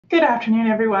Good afternoon,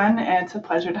 everyone. It's a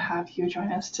pleasure to have you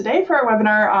join us today for our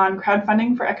webinar on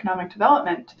crowdfunding for economic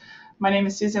development. My name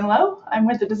is Susan Lowe. I'm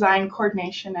with the Design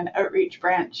Coordination and Outreach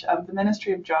branch of the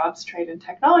Ministry of Jobs, Trade and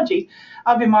Technology.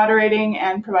 I'll be moderating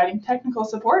and providing technical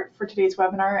support for today's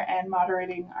webinar and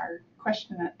moderating our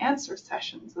question and answer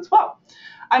sessions as well.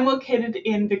 I'm located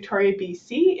in Victoria,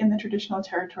 BC, in the traditional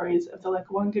territories of the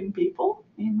Lekwungen people,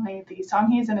 namely the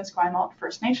Songhees and Esquimalt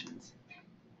First Nations.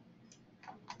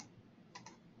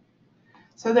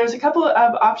 So there's a couple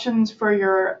of options for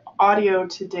your audio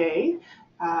today.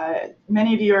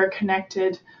 Many of you are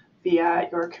connected via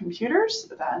your computers,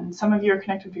 and some of you are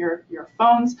connected via your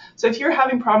phones. So if you're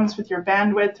having problems with your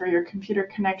bandwidth or your computer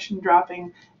connection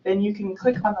dropping, then you can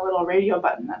click on the little radio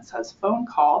button that says phone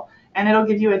call, and it'll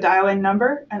give you a dial-in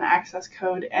number, an access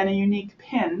code, and a unique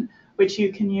PIN, which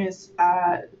you can use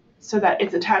so that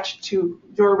it's attached to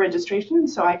your registration,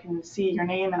 so I can see your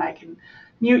name and I can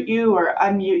mute you or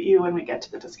unmute you when we get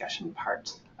to the discussion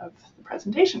part of the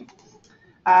presentation.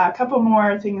 A couple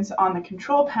more things on the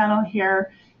control panel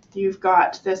here. You've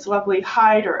got this lovely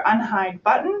hide or unhide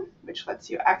button, which lets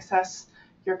you access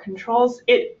your controls.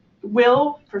 It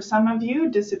will, for some of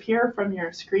you, disappear from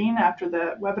your screen after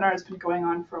the webinar has been going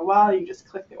on for a while. You just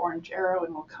click the orange arrow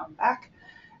and we'll come back.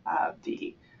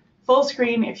 The full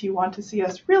screen, if you want to see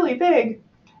us really big,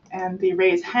 and the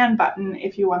raise hand button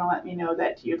if you want to let me know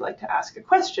that you'd like to ask a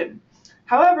question.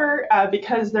 However,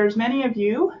 because there's many of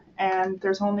you and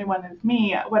there's only one of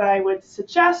me, what I would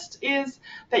suggest is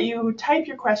that you type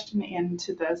your question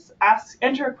into this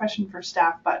enter a question for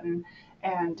staff button,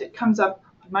 and it comes up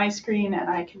on my screen and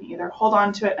I can either hold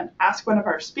on to it and ask one of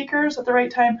our speakers at the right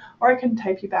time, or I can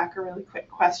type you back a really quick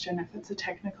question if it's a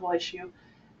technical issue.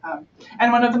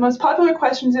 And one of the most popular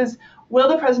questions is, will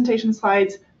the presentation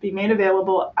slides be made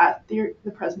available at the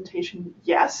presentation?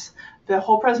 Yes. The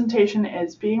whole presentation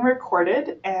is being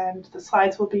recorded and the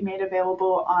slides will be made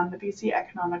available on the BC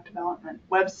Economic Development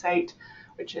website,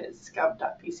 which is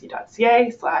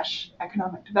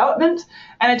gov.bc.ca/economic development.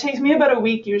 And it takes me about a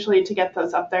week usually to get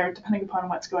those up there, depending upon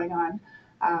what's going on.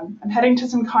 I'm heading to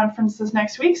some conferences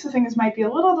next week, so things might be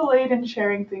a little delayed in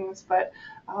sharing things, but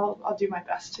I'll do my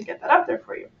best to get that up there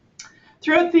for you.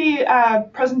 Throughout the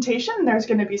presentation, there's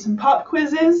going to be some pop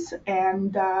quizzes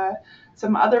and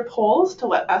some other polls to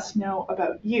let us know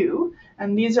about you.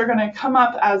 And these are going to come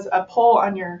up as a poll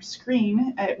on your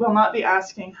screen. It will not be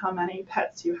asking how many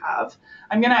pets you have.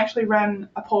 I'm going to actually run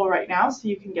a poll right now so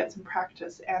you can get some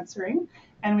practice answering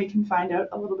and we can find out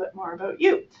a little bit more about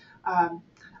you.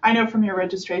 I know from your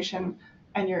registration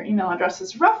and your email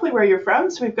addresses roughly where you're from.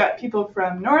 So we've got people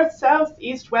from north, south,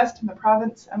 east, west in the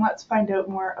province, and let's find out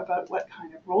more about what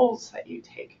kind of roles that you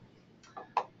take.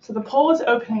 So the poll is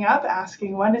opening up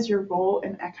asking, what is your role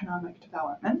in economic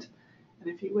development? And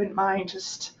if you wouldn't mind,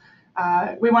 just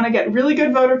we want to get really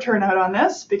good voter turnout on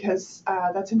this because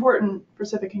that's important for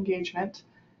civic engagement.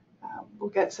 We'll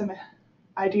get some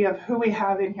idea of who we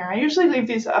have in here. I usually leave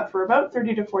these up for about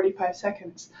 30 to 45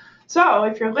 seconds. So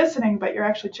if you're listening, but you're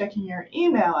actually checking your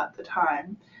email at the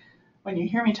time, when you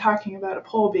hear me talking about a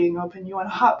poll being open, you want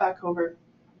to hop back over,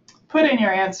 put in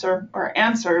your answer or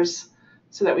answers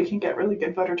so that we can get really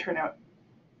good voter turnout.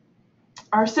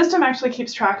 Our system actually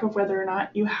keeps track of whether or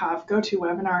not you have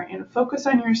GoToWebinar in focus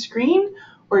on your screen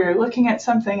or you're looking at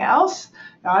something else.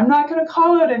 Now, I'm not going to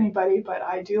call out anybody, but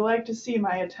I do like to see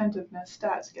my attentiveness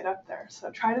stats get up there.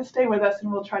 So try to stay with us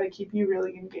and we'll try to keep you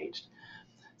really engaged.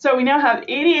 So we now have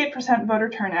 88% voter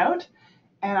turnout,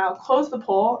 and I'll close the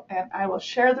poll and I will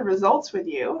share the results with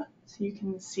you so you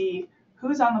can see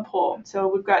who's on the poll. So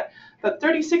we've got about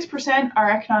 36%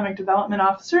 are economic development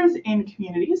officers in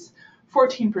communities,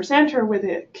 14% are with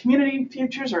the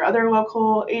CommunityFutures or other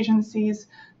local agencies,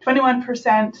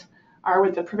 21% are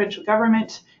with the provincial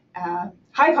government,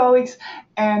 hi colleagues,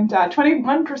 and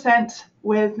 21%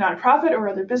 with nonprofit or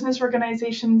other business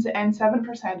organizations, and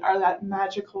 7% are that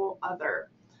magical other.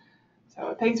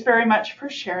 So thanks very much for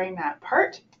sharing that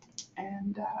part,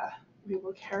 and we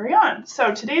will carry on.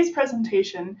 So today's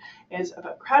presentation is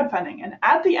about crowdfunding, and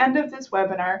at the end of this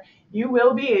webinar, you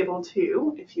will be able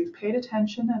to, if you've paid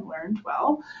attention and learned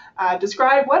well,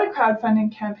 describe what a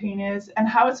crowdfunding campaign is and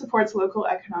how it supports local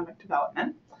economic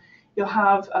development. You'll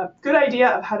have a good idea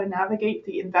of how to navigate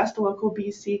the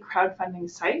InvestLocalBC crowdfunding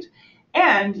site,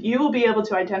 and you will be able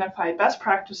to identify best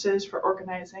practices for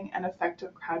organizing an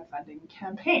effective crowdfunding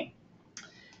campaign.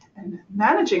 And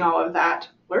managing all of that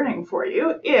learning for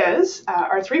you is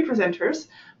our three presenters,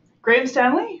 Graham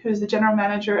Stanley, who's the General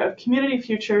Manager of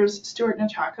CommunityFutures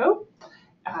Stuart-Nechako.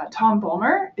 Tom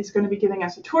Bulmer is going to be giving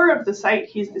us a tour of the site.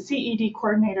 He's the CED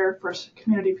Coordinator for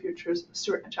CommunityFutures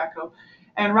Stuart-Nechako.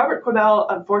 And Robert Quibell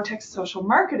of Vortex Social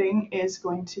Marketing is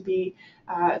going to be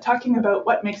talking about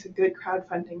what makes a good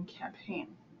crowdfunding campaign.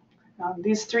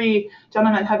 These three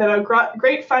gentlemen have had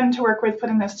great fun to work with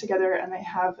putting this together, and they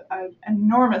have an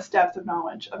enormous depth of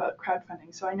knowledge about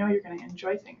crowdfunding, so I know you're going to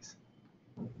enjoy things.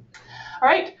 All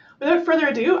right, without further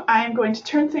ado, I'm going to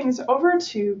turn things over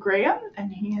to Graham,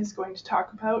 and he is going to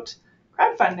talk about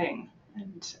crowdfunding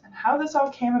and how this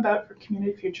all came about for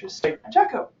CommunityFutures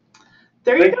Stuart-Nechako.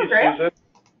 There you go, Graham. Susan.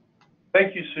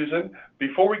 Thank you, Susan.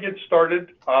 Before we get started,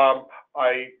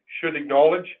 I should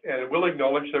acknowledge and will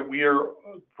acknowledge that we are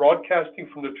broadcasting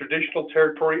from the traditional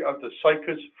territory of the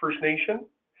Sycus First Nation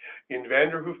in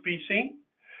Vanderhoof, BC.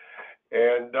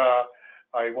 And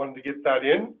I wanted to get that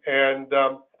in. And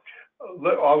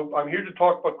I'm here to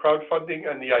talk about crowdfunding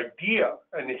and the idea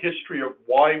and the history of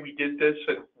why we did this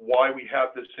and why we have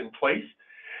this in place.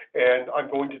 And I'm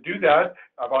going to do that.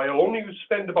 I'll only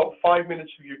spend about 5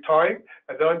 minutes of your time,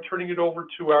 and then I'm turning it over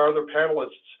to our other panelists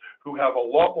who have a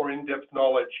lot more in-depth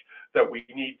knowledge that we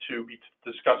need to be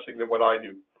discussing than what I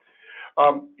do.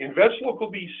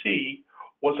 InvestLocalBC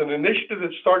was an initiative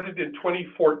that started in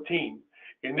 2014.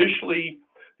 Initially,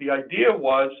 the idea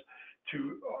was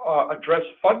to address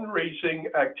fundraising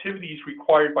activities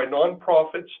required by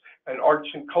nonprofits and arts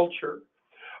and culture.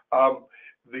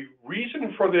 The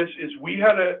reason for this is we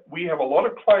have a lot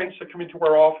of clients that come into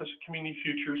our office at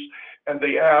CommunityFutures, and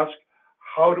they ask,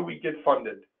 how do we get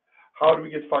funded? How do we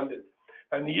get funded?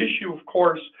 And the issue, of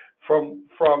course, from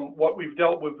what we've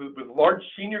dealt with large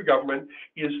senior government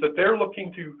is that they're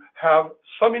looking to have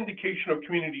some indication of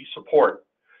community support.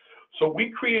 So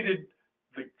we created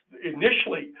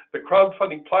initially the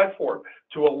crowdfunding platform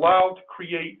to allow to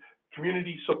create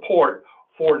community support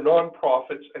for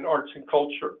nonprofits and arts and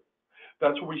culture.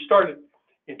 That's where we started.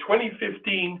 In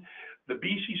 2015, the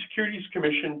BC Securities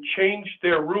Commission changed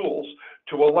their rules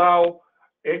to allow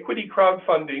equity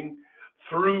crowdfunding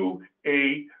through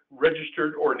a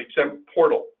registered or an exempt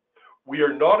portal. We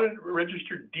are not a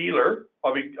registered dealer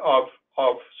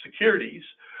of securities,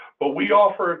 but we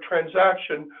offer a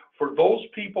transaction for those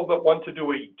people that want to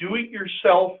do a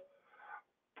do-it-yourself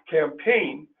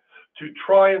campaign to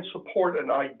try and support an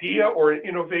idea or an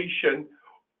innovation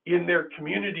in their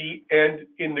community and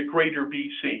in the greater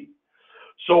BC.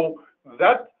 So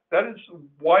that is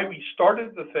why we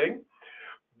started the thing.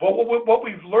 But what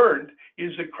we've learned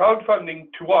is that crowdfunding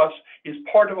to us is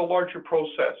part of a larger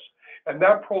process. And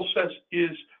that process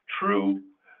is true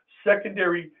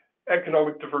secondary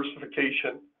economic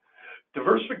diversification.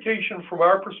 Diversification from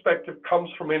our perspective comes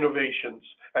from innovations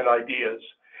and ideas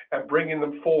and bringing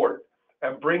them forward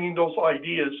and bringing those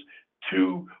ideas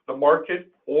to the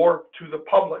market or to the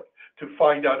public to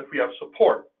find out if we have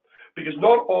support. Because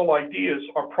not all ideas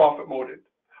are profit motivated.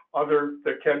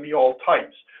 There can be all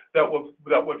types that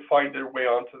would find their way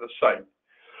onto the site.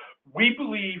 We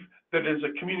believe that it is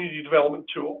a community development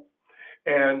tool.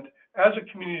 And as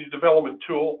a community development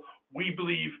tool, we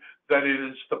believe that it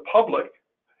is the public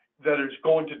that is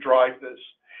going to drive this.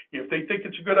 If they think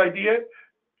it's a good idea,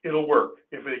 it'll work.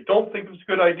 If they don't think it's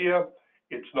a good idea,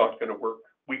 it's not going to work.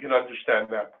 We can understand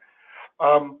that.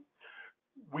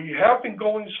 We have been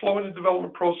going slow in the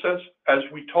development process. As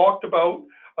we talked about,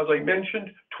 as I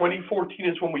mentioned, 2014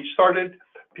 is when we started.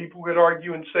 People would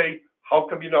argue and say, how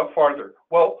come you're not farther?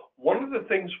 Well, one of the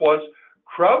things was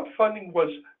crowdfunding was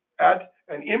at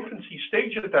an infancy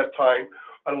stage at that time,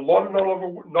 and not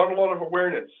a lot of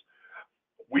awareness.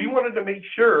 We wanted to make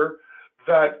sure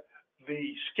that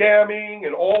the scamming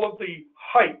and all of the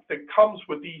hype that comes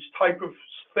with these type of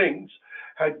things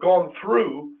had gone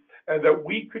through, and that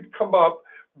we could come up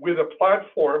with a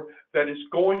platform that is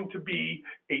going to be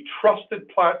a trusted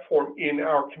platform in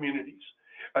our communities.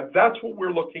 And that's what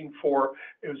we're looking for,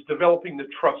 is developing the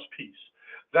trust piece.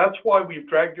 That's why we've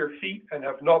dragged our feet and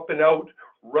have not been out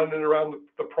running around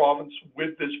the province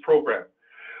with this program.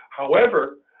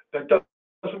 However, that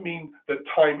doesn't mean that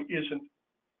time isn't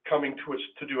coming to us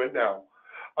to do it now.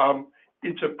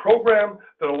 It's a program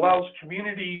that allows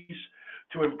communities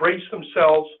to embrace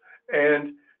themselves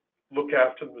and look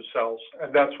after themselves,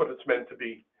 and that's what it's meant to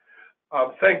be.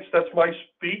 Thanks, that's my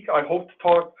speak. I hope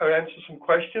to answer some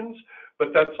questions,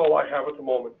 but that's all I have at the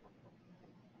moment.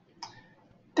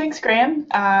 Thanks, Graham.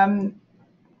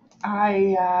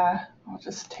 I'll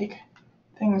just take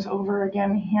things over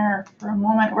again here for a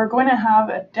moment. We're going to have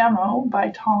a demo by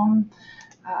Tom,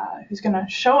 who's going to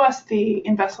show us the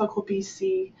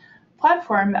InvestLocalBC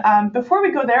platform. Before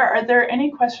we go there, are there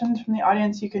any questions from the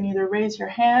audience? You can either raise your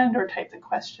hand or type the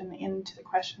question into the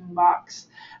question box.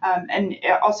 And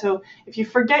also, if you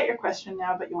forget your question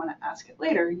now but you want to ask it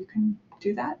later, you can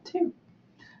do that too.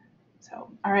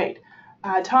 So, all right.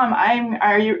 Tom,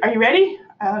 are you ready?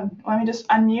 Let me just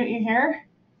unmute you here.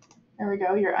 There we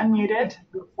go. You're unmuted.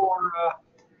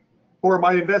 For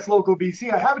my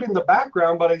InvestLocalBC, I have it in the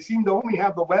background, but I seem to only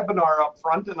have the webinar up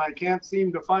front, and I can't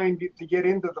seem to find it to get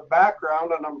into the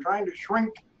background. And I'm trying to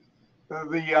shrink the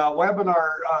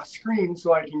webinar screen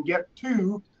so I can get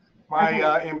to my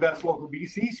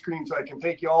InvestLocalBC screen, so I can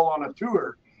take you all on a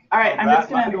tour. All right, I'm just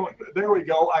gonna. There we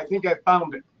go. I think I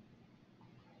found it.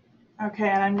 Okay,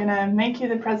 and I'm gonna make you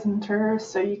the presenter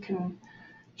so you can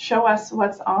show us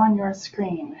what's on your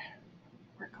screen.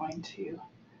 We're going to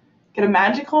get a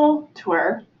magical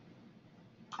tour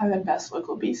of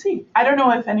InvestLocalBC. I don't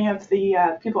know if any of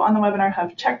the people on the webinar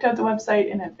have checked out the website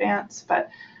in advance, but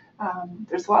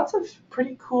there's lots of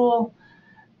pretty cool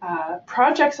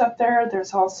projects up there.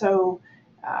 There's also,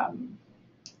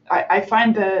 I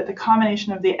find the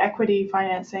combination of the equity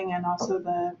financing and also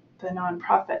the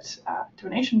nonprofit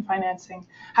donation financing,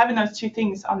 having those two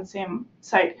things on the same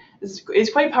site is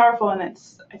quite powerful, and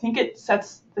I think it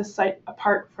sets this site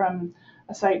apart from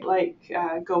a site like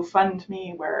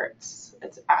GoFundMe, where it's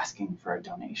asking for a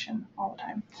donation all the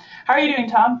time. How are you doing,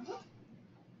 Tom?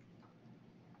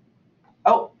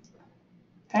 Oh,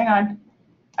 hang on.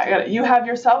 You have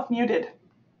yourself muted.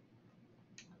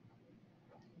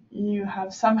 You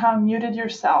have somehow muted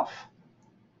yourself.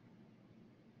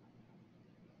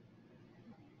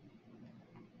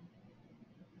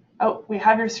 Oh, we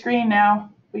have your screen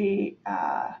now.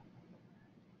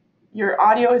 Your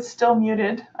audio is still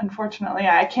muted, unfortunately.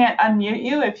 I can't unmute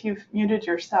you if you've muted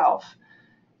yourself.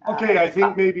 Okay, I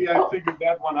think maybe I figured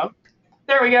that one out.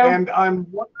 There we go. And I'm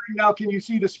wondering now, can you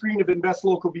see the screen of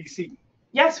InvestLocalBC?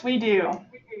 Yes, we do.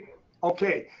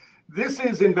 Okay, this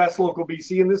is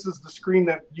InvestLocalBC, and this is the screen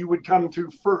that you would come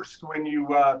to first when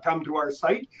you come to our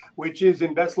site, which is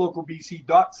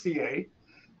investlocalbc.ca.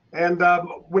 And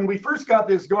when we first got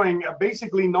this going,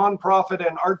 basically nonprofit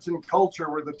and arts and culture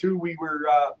were the two we were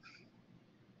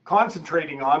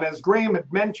concentrating on. As Graham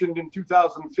had mentioned, in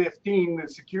 2015, the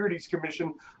Securities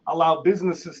Commission allowed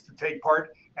businesses to take part,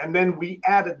 and then we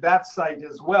added that site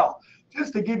as well.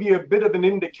 Just to give you a bit of an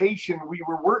indication, we've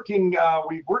worked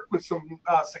with some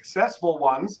successful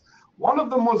ones. One of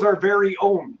them was our very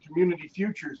own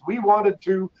CommunityFutures. We wanted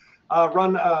to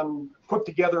put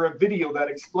together a video that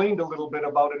explained a little bit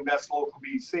about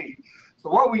InvestLocalBC. So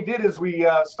what we did is we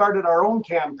started our own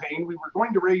campaign. We were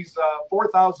going to raise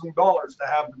 $4,000 to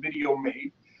have the video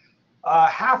made.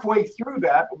 Halfway through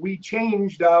that, we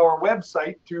changed our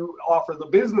website to offer the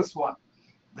business one.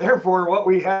 Therefore, what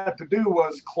we had to do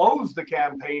was close the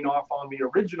campaign off on the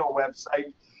original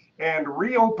website and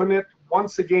reopen it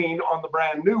once again on the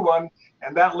brand new one,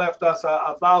 and that left us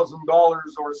 $1,000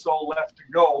 or so left to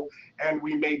go, and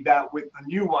we made that with the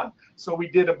new one. So we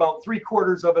did about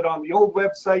 3/4 of it on the old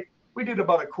website. We did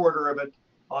about 1/4 of it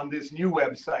on this new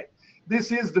website.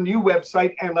 This is the new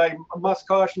website, and I must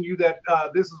caution you that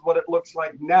this is what it looks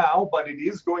like now, but it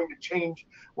is going to change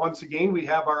once again. We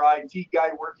have our IT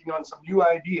guy working on some new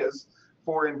ideas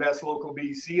for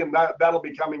InvestLocalBC, and that'll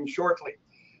be coming shortly.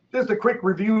 Just a quick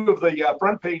review of the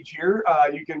front page here.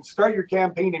 You can start your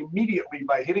campaign immediately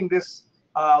by hitting this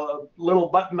little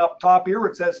button up top here where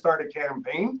it says Start a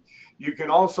Campaign. You can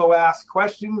also ask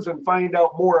questions and find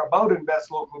out more about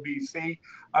InvestLocalBC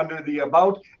under the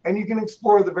About, and you can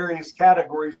explore the various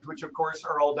categories, which of course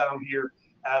are all down here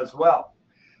as well.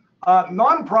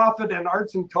 Nonprofit and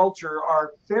arts and culture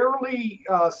are fairly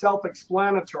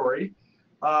self-explanatory.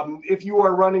 If you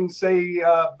are running, say,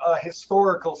 a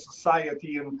historical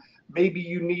society, and maybe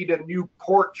you need a new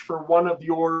porch for one of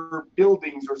your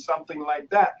buildings or something like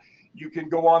that, you can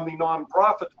go on the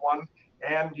nonprofit one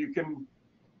and you can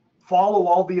follow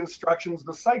all the instructions.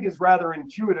 The site is rather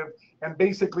intuitive, and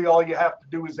basically all you have to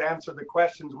do is answer the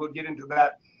questions. We'll get into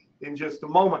that in just a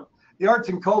moment. The arts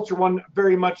and culture one,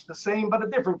 very much the same, but a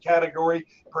different category.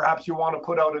 Perhaps you want to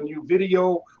put out a new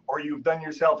video, or you've done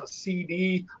yourself a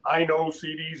CD. I know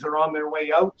CDs are on their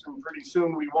way out, and pretty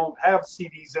soon we won't have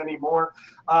CDs anymore.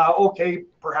 Okay,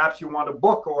 perhaps you want a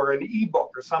book or an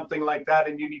ebook or something like that,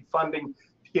 and you need funding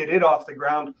to get it off the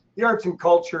ground. The arts and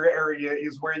culture area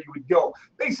is where you would go.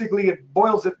 Basically, it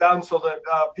boils it down so that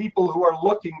people who are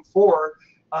looking for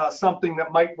something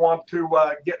that might want to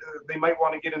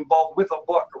get involved with a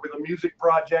book or with a music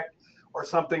project or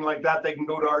something like that, they can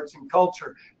go to arts and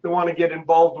culture. If they want to get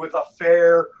involved with a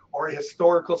fair or a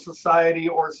historical society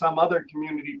or some other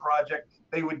community project,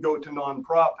 they would go to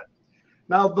nonprofit.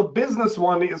 Now, the business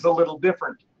one is a little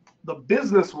different. The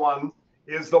business one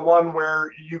is the one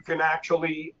where you can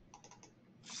actually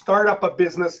start up a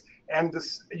business, and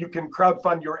you can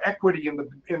crowdfund your equity in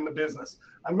the business.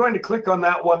 I'm going to click on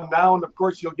that one now, and of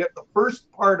course you'll get the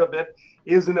first part of it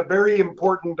is in a very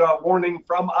important warning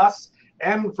from us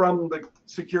and from the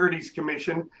Securities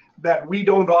Commission that we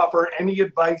don't offer any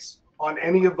advice on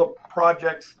any of the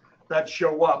projects that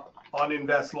show up on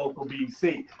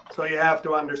InvestLocalBC. So you have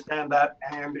to understand that,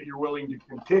 and you're willing to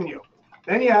continue.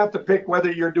 Then you have to pick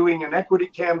whether you're doing an equity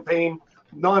campaign,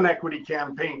 non-equity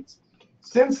campaigns.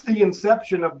 Since the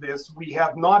inception of this, we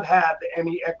have not had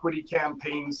any equity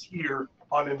campaigns here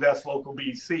on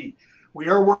InvestLocalBC. We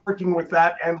are working with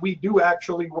that, and we do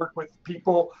actually work with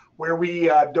people where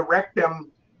we direct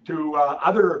them to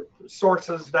other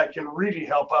sources that can really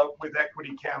help out with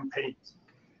equity campaigns.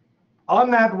 On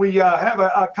that, we have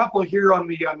a couple here on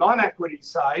the non-equity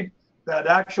side that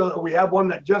actually, we have one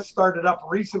that just started up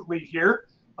recently here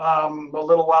a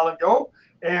little while ago.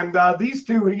 And these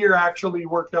two here actually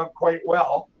worked out quite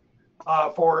well.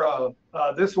 For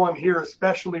this one here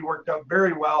especially worked out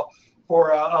very well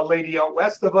for a lady out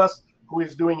west of us who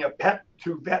is doing a pet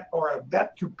to vet or a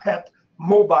vet to pet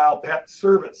mobile pet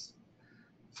service.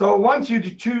 So once you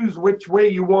choose which way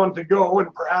you want to go,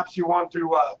 and perhaps you want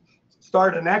to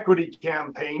start an equity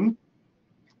campaign,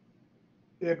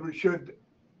 we should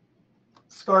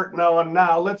start now. And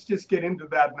now let's just get into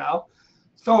that now.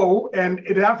 So, and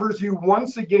it offers you,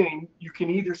 once again, you can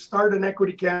either start an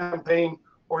equity campaign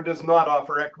or does not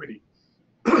offer equity.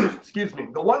 Excuse me.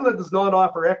 The one that does not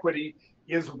offer equity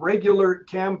is regular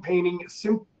campaigning,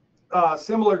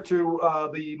 similar to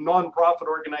the nonprofit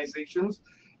organizations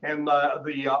and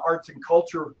the arts and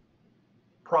culture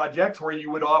projects, where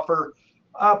you would offer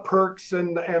perks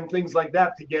and things like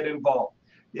that to get involved.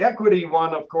 The equity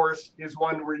one, of course, is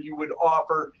one where you would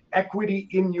offer equity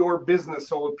in your business.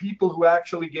 So people who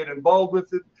actually get involved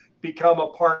with it become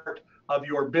a part of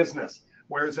your business.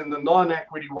 Whereas in the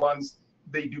non-equity ones,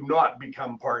 they do not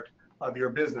become part of your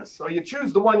business. So you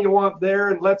choose the one you want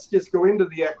there, and let's just go into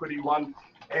the equity one.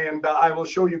 And I will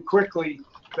show you quickly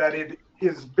that it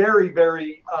is very,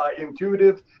 very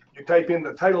intuitive. You type in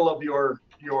the title of your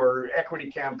equity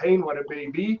campaign, what it may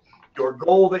be, your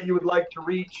goal that you would like to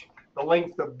reach, the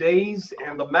length of days,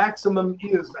 and the maximum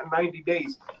is 90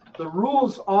 days. The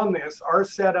rules on this are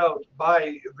set out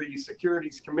by the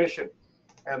Securities Commission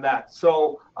and that.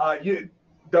 So do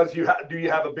you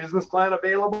have a business plan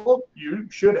available? You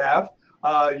should have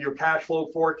your cash flow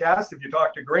forecast. If you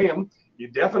talk to Graham, you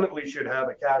definitely should have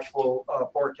a cash flow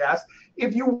forecast.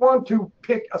 If you want to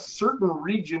pick a certain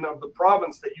region of the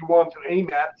province that you want to aim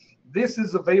at, this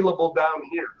is available down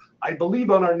here. I believe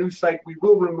on our new site, we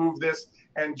will remove this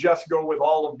and just go with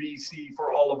all of BC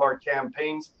for all of our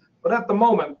campaigns. But at the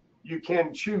moment, you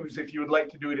can choose if you would like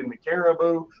to do it in the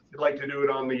Cariboo, if you'd like to do it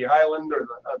on the island or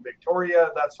the, Victoria,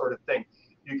 that sort of thing.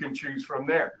 You can choose from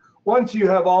there. Once you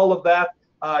have all of that,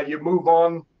 you move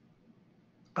on.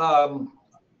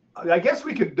 I guess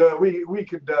we could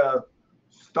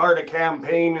start a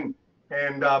campaign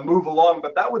and move along,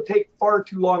 but that would take far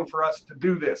too long for us to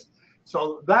do this.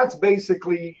 So that's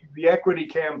basically the equity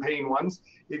campaign ones.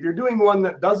 If you're doing one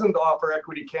that doesn't offer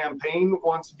equity campaign,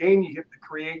 once again, you hit the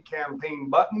create campaign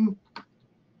button.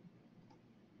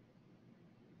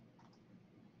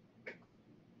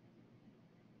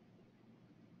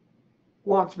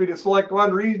 Wants me to select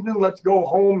one region. Let's go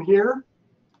home here.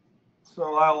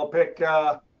 So I'll pick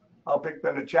the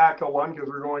Nechako one because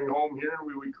we're going home here.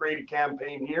 We would create a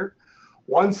campaign here.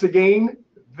 Once again,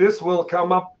 this will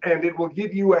come up and it will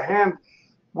give you a hand.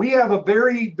 We have a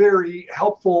very, very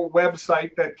helpful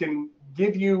website that can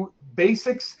give you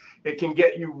basics. It can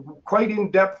get you quite in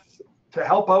depth to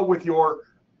help out with your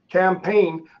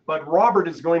campaign, but Robert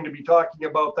is going to be talking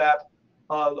about that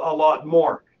a lot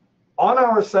more. On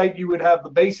our site, you would have the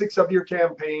basics of your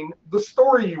campaign, the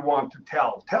story you want to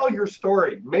tell. Tell your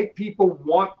story. Make people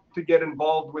want to get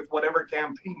involved with whatever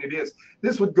campaign it is.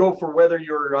 This would go for whether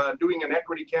you're doing an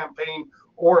equity campaign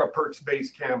or a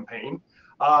perks-based campaign.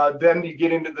 Then you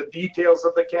get into the details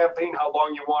of the campaign, how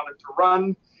long you want it to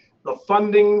run, the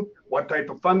funding, what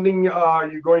type of funding are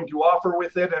you going to offer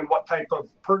with it, and what type of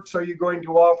perks are you going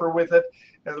to offer with it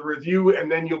as a review,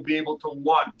 and then you'll be able to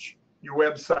launch your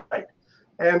website.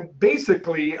 And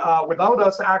basically, without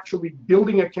us actually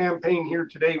building a campaign here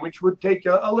today, which would take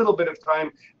a little bit of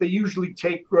time, they usually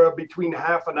take between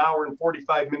half an hour and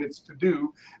 45 minutes to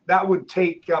do, that would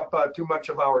take up too much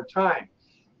of our time.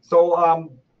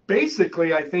 So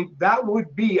basically, I think that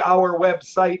would be our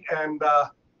website, and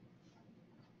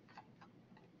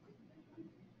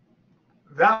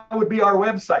that would be our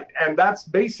website. And that's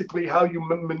basically how you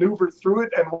maneuver through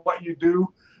it and what you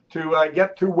do to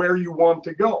get to where you want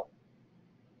to go.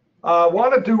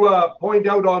 Wanted to point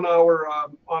out on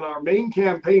our main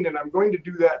campaign, and I'm going to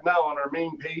do that now on our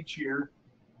main page here.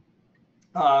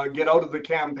 Get out of the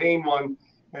campaign one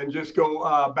and just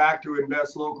go back to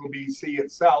InvestLocalBC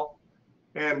itself,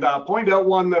 and point out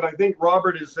one that I think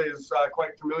Robert is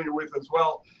quite familiar with as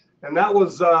well, and that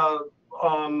was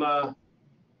on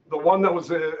the one that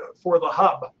was for the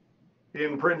hub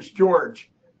in Prince George.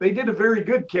 They did a very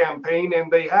good campaign,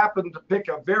 and they happened to pick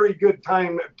a very good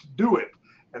time to do it,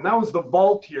 and that was the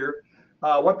vault here.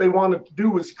 What they wanted to do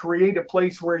was create a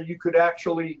place where you could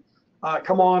actually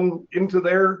come on into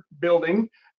their building,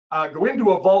 go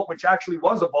into a vault, which actually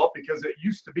was a vault because it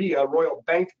used to be a Royal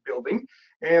Bank building,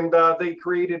 and they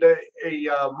created a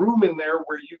room in there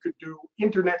where you could do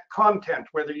internet content,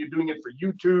 whether you're doing it for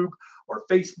YouTube or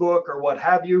Facebook or what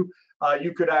have you.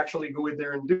 You could actually go in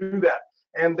there and do that.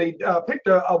 And they picked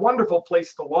a wonderful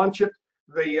place to launch it.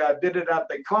 They did it at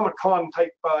the Comic-Con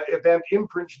type event in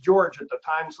Prince George at the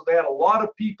time, so they had a lot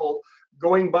of people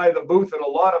going by the booth and a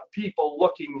lot of people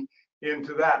looking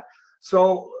into that.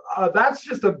 So that's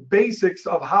just the basics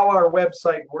of how our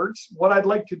website works. What I'd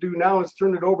like to do now is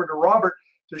turn it over to Robert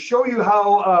to show you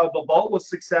how the vault was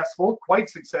successful, quite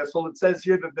successful. It says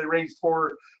here that they raised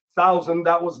 $4,000.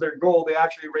 That was their goal. They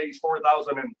actually raised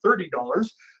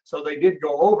 $4,030, so they did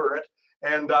go over it.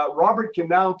 And Robert can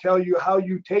now tell you how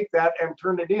you take that and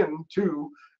turn it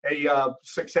into a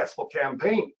successful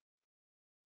campaign.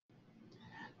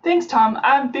 Thanks, Tom.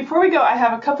 Before we go, I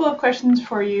have a couple of questions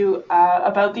for you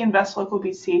about the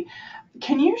InvestLocalBC.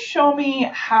 Can you show me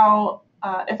how,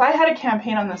 if I had a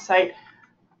campaign on the site,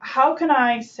 how can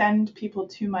I send people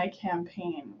to my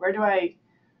campaign? Where do I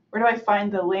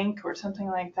find the link or something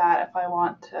like that if I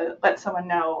want to let someone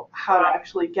know how to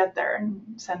actually get there and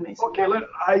send me some? Okay,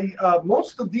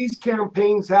 most of these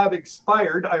campaigns have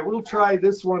expired. I will try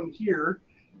this one here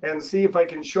and see if I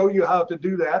can show you how to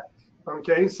do that.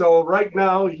 Okay, so right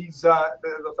now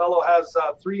the fellow has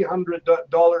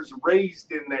 $300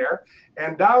 raised in there,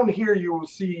 and down here you will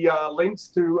see links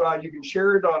to you can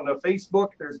share it on the Facebook.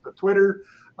 There's the Twitter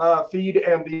feed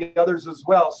and the others as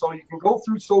well, so you can go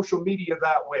through social media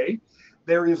that way.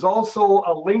 There is also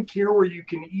a link here where you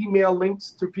can email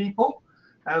links to people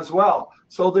as well.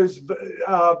 So there's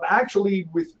actually,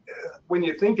 when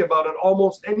you think about it,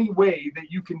 almost any way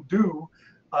that you can do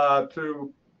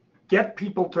to get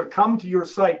people to come to your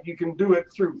site. You can do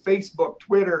it through Facebook,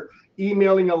 Twitter,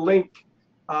 emailing a link.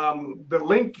 The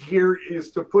link here is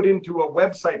to put into a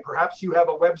website. Perhaps you have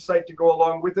a website to go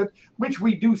along with it, which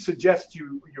we do suggest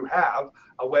you have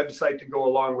a website to go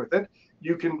along with it.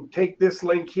 You can take this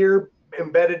link here,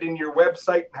 embed it in your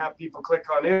website, and have people click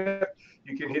on it.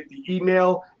 You can hit the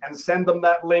email and send them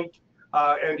that link,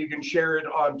 and you can share it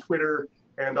on Twitter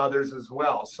and others as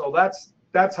well. So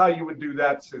that's how you would do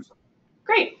that, Susan.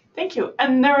 Great, thank you.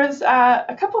 And there was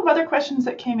a couple of other questions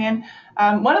that came in.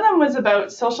 One of them was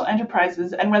about social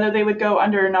enterprises and whether they would go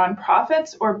under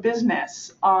nonprofits or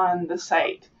business on the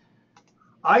site.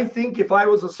 I think if I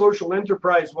was a social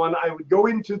enterprise one, I would go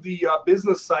into the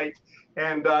business site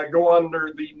and go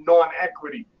under the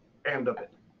non-equity end of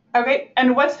it. Okay,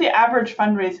 and what's the average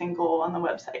fundraising goal on the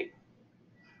website?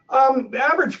 The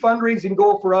average fundraising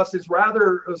goal for us is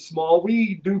rather small.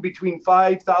 We do between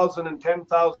 $5,000 and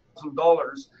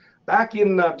 $10,000. Back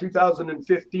in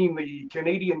 2015, the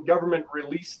Canadian government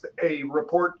released a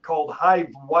report called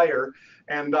HiveWire,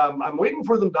 and I'm waiting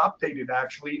for them to update it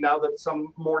actually, now that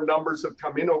some more numbers have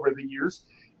come in over the years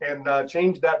and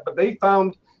changed that. But they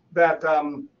found that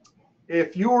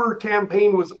if your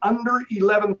campaign was under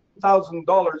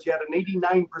 $11,000, you had an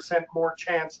 89% more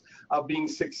chance of being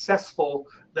successful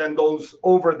than those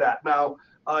over that. Now,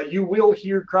 you will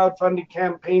hear crowdfunding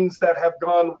campaigns that have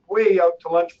gone way out to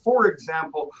lunch. For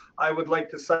example, I would like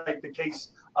to cite the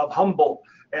case of Humboldt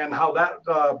and how that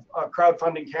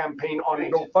crowdfunding campaign on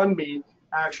GoFundMe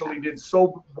actually did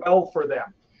so well for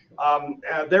them.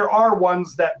 There are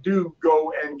ones that do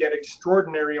go and get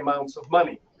extraordinary amounts of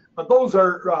money, but those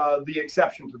are the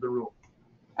exception to the rule.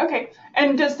 Okay,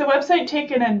 and does the website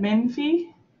take an admin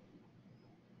fee?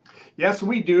 Yes,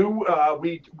 we do.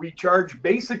 We charge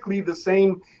basically the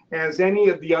same as any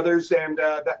of the others, and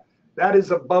that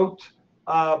is about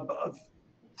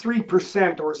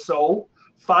 3% or so,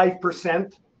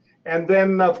 5%. And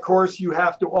then, of course, you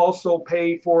have to also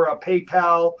pay for a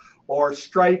PayPal or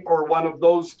Stripe or one of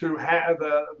those to have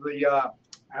the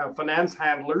finance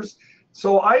handlers.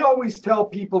 So I always tell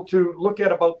people to look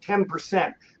at about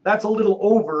 10%. That's a little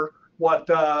over what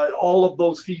all of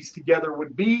those fees together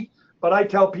would be. But I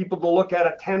tell people to look at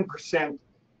a 10%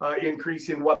 increase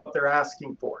in what they're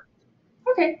asking for.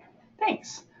 Okay,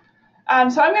 thanks.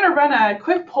 So I'm going to run a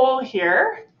quick poll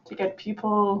here to get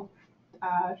people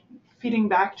feeding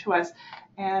back to us.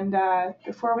 And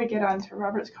before we get on to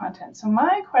Robert's content, so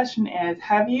my question is,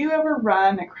 have you ever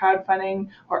run a crowdfunding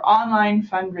or online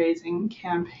fundraising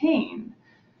campaign?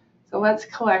 So let's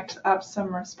collect up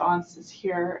some responses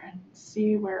here and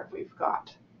see where we've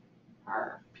got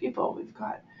our people. We've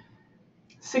got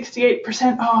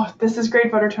 68%. Oh, this is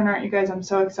great voter turnout, you guys. I'm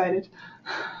so excited.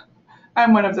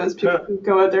 I'm one of those people who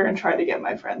go out there and try to get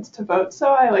my friends to vote,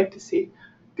 so I like to see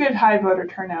good high voter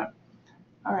turnout.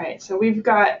 All right, so we've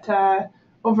got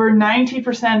over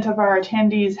 90% of our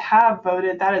attendees have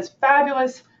voted. That is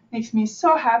fabulous. Makes me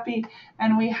so happy.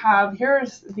 And we have,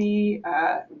 here's the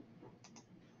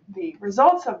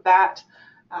results of that.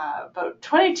 About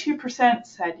 22%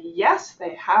 said yes,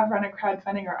 they have run a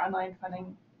crowdfunding or online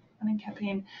funding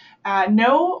campaign.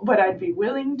 No, but I'd be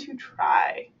willing to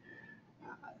try.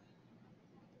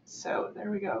 So there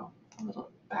we go, a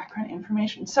little background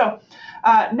information. So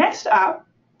next up,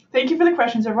 thank you for the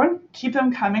questions, everyone. Keep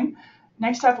them coming.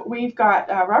 Next up, we've got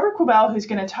Robert Quibell, who's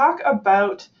going to talk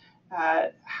about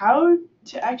how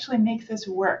to actually make this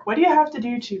work. What do you have to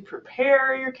do to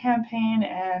prepare your campaign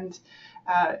and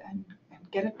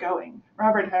get it going?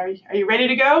 Robert, are you ready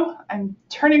to go? I'm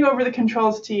turning over the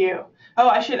controls to you. Oh,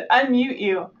 I should unmute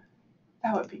you.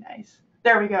 That would be nice.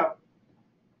 There we go.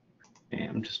 Okay,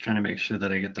 I'm just trying to make sure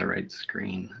that I get the right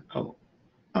screen. Oh,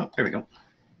 there we go.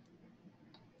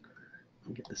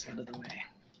 I'll get this out of the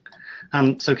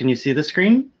way. So can you see the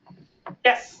screen?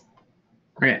 Yes.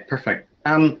 Okay, perfect.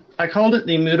 I called it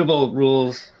the immutable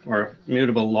rules or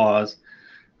immutable laws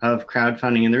of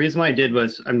crowdfunding. And the reason why I did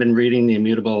was I've been reading the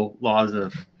immutable laws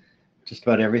of just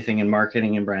about everything in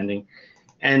marketing and branding.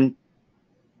 And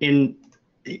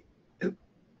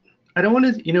I don't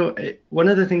want to, one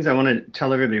of the things I want to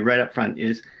tell everybody right up front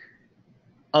is,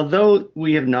 although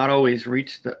we have not always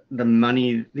reached the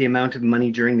amount of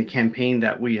money during the campaign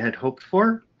that we had hoped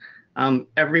for,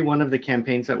 every one of the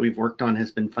campaigns that we've worked on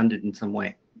has been funded in some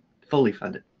way, fully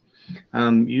funded,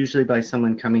 usually by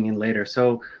someone coming in later.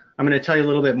 So I'm going to tell you a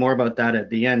little bit more about that at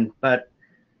the end. But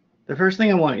the first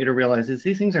thing I want you to realize is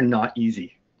these things are not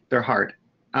easy. They're hard.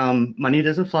 Money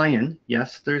doesn't fly in.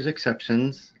 Yes, there's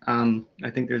exceptions. I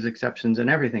think there's exceptions in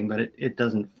everything, but it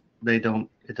doesn't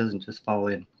just fall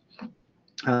in.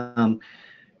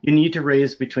 You need to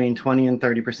raise between 20 and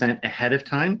 30% ahead of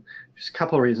time. There's a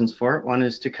couple of reasons for it. One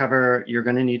is to cover, you're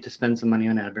going to need to spend some money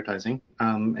on advertising.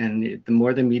 And the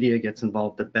more the media gets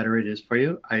involved, the better it is for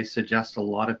you. I suggest a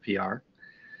lot of PR.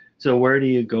 So where do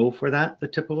you go for that? The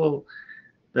typical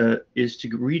is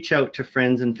to reach out to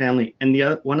friends and family. And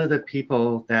one of the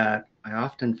people that I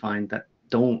often find that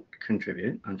don't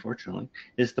contribute, unfortunately,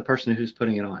 is the person who's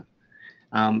putting it on.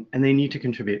 And they need to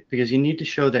contribute because you need to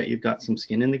show that you've got some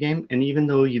skin in the game. And even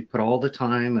though you've put all the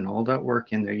time and all that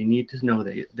work in there, you need to know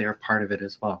that they're part of it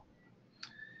as well.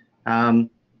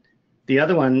 The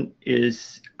other one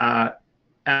is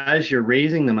as you're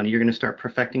raising the money, you're going to start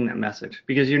perfecting that message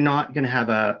because you're not going to have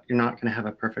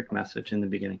a perfect message in the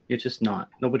beginning. It's just not.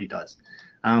 Nobody does.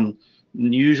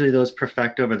 Usually those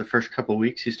perfect over the first couple of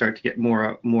weeks. You start to get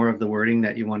more of the wording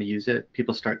that you want to use it.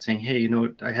 People start saying, hey,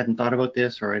 I hadn't thought about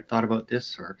this, or I thought about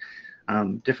this, or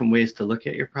different ways to look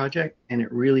at your project, and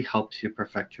it really helps you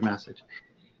perfect your message.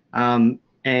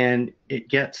 And it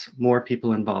gets more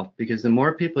people involved because the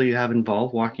more people you have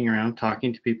involved, walking around,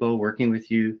 talking to people, working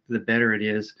with you, the better it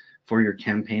is for your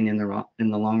campaign in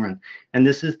the long run. And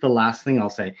this is the last thing I'll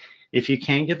say. If you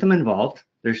can't get them involved,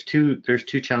 there's two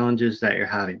challenges that you're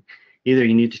having. Either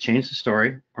you need to change the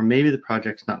story, or maybe the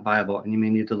project's not viable and you may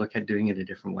need to look at doing it a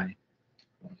different way.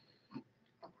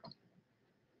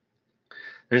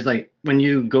 There's like, when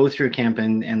you go through a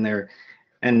campaign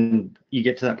and you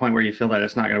get to that point where you feel that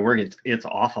it's not going to work, it's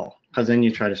awful, because then you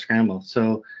try to scramble.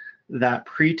 So that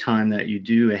pre-time that you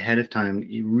do ahead of time,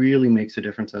 it really makes a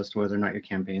difference as to whether or not your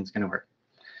campaign is going to work.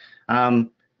 And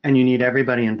you need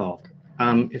everybody involved.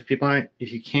 If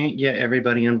you can't get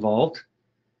everybody involved,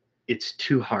 it's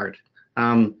too hard.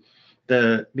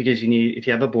 Because if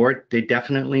you have a board, they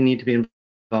definitely need to be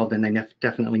involved, and they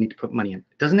definitely need to put money in.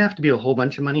 It doesn't have to be a whole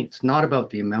bunch of money. It's not about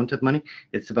the amount of money.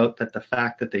 It's about the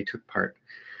fact that they took part.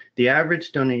 The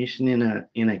average donation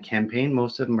in a campaign,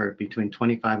 most of them are between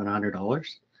 $25 and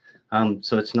 $100.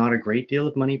 So it's not a great deal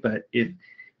of money, but even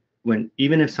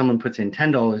if someone puts in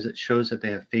 $10, it shows that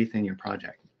they have faith in your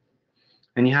project.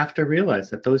 And you have to realize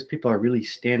that those people are really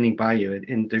standing by you,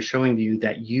 and they're showing to you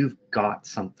that you've got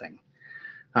something,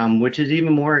 which is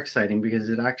even more exciting because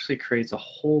it actually creates a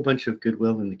whole bunch of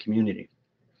goodwill in the community.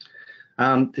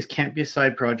 This can't be a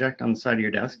side project on the side of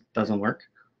your desk. It doesn't work.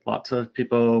 Lots of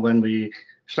people, when we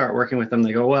start working with them,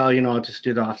 they go, well, I'll just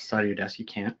do it off the side of your desk. You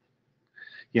can't.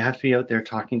 You have to be out there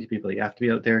talking to people. You have to be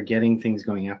out there getting things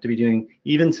going. You have to be doing,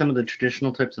 even some of the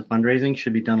traditional types of fundraising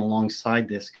should be done alongside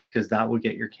this, because that will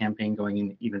get your campaign going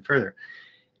in even further.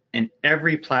 And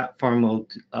every platform will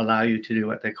allow you to do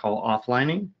what they call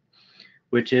offlining,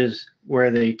 which is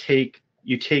where you take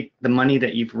the money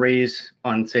that you've raised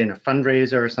on, say, in a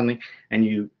fundraiser or something, and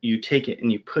you take it and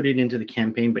you put it into the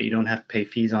campaign, but you don't have to pay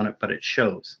fees on it, but it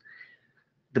shows.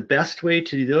 The best way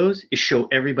to do those is show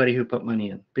everybody who put money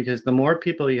in, because the more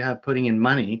people you have putting in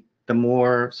money, the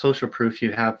more social proof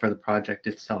you have for the project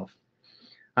itself.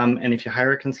 And if you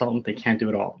hire a consultant, they can't do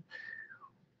it all.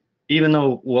 Even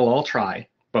though we'll all try,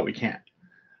 but we can't.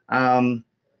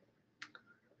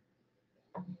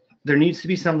 There needs to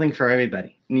be something for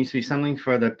everybody. There needs to be something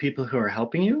for the people who are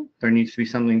helping you. There needs to be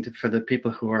something for the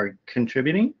people who are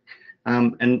contributing.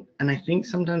 And I think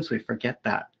sometimes we forget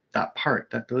that part,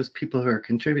 that those people who are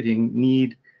contributing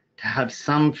need to have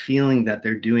some feeling that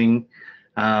they're doing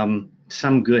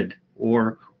some good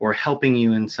or helping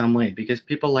you in some way, because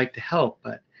people like to help,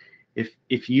 but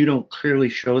if you don't clearly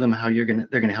show them how they're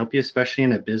gonna help you, especially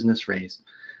in a business raise.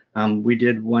 We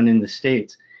did one in the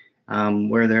States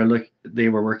where they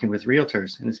were working with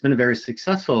realtors, and it's been a very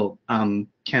successful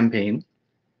campaign.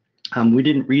 We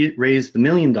didn't raise the $1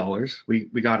 million.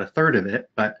 We got a third of it,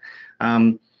 but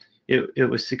it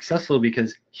was successful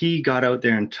because he got out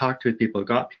there and talked with people,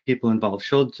 got people involved,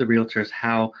 showed the realtors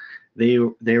how they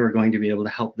were going to be able to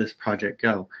help this project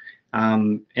go.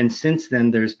 And since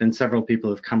then, there's been several people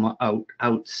who've come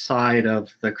outside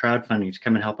of the crowdfunding to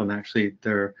come and help them actually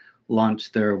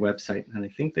launch their website. And I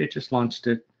think they just launched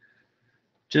it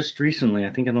just recently. I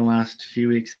think in the last few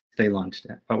weeks they launched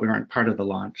it, but we weren't part of the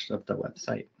launch of the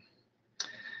website.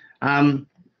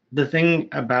 The thing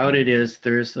about it is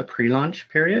there's a pre-launch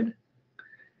period,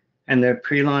 and the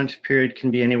pre-launch period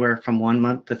can be anywhere from 1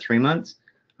 month to 3 months.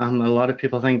 A lot of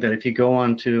people think that if you go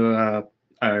on to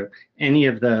any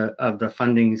of the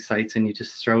funding sites and you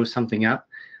just throw something up,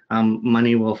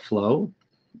 money will flow.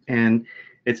 And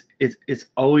it's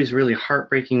always really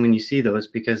heartbreaking when you see those,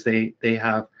 because they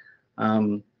have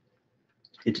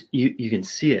you can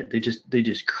see it. They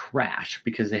just crash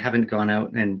because they haven't gone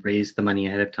out and raised the money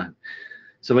ahead of time.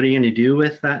 So what are you going to do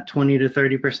with that 20 to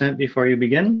 30% before you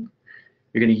begin?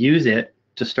 You're going to use it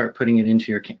to start putting it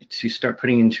into your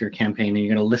campaign, and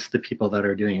you're going to list the people that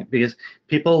are doing it, because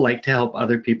people like to help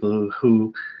other people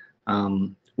who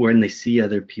when they see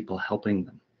other people helping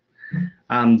them.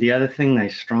 The other thing I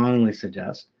strongly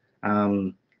suggest,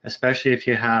 especially if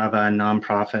you have a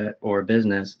nonprofit or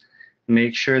business,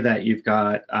 make sure that you've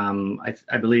got,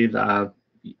 I believe,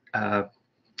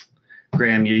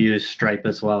 Graham, you use Stripe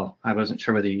as well. I wasn't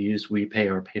sure whether you use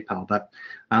WePay or PayPal, but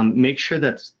make sure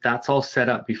that's all set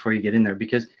up before you get in there,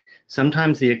 because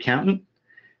sometimes the accountant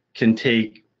can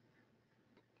take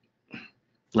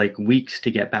like weeks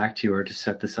to get back to you or to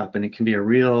set this up, and it can be a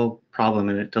real problem.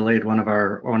 And it delayed one of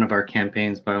our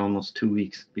campaigns by almost 2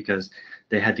 weeks because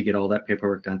they had to get all that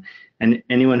paperwork done. And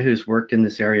anyone who's worked in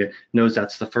this area knows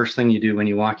that's the first thing you do when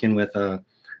you walk in with a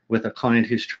client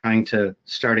who's trying to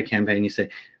start a campaign. You say,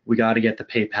 we got to get the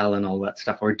PayPal and all that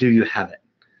stuff, or do you have it?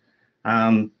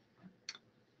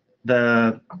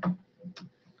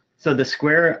 So the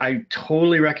Square, I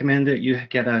totally recommend that you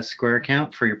get a Square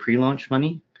account for your pre-launch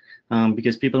money,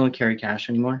 because people don't carry cash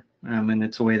anymore, and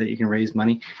it's a way that you can raise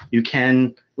money. You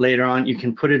can later on, you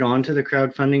can put it onto the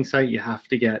crowdfunding site. You have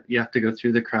to go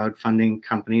through the crowdfunding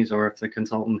companies, or if the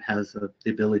consultant has the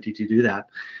ability to do that,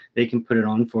 they can put it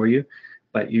on for you.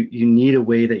 But you need a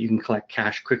way that you can collect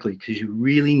cash quickly, because you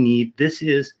really need,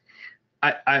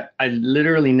 I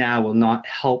literally now will not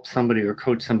help somebody or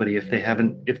coach somebody if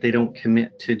they don't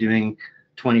commit to doing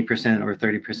 20% or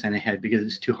 30% ahead, because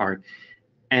it's too hard.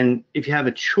 And if you have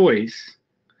a choice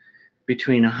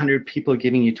between 100 people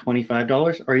giving you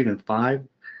 $25 or even $5,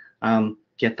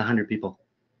 get the 100 people,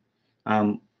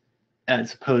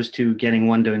 as opposed to getting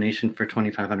one donation for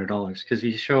 $2,500. Because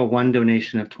if you show one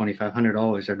donation of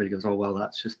 $2,500, everybody goes, oh, well,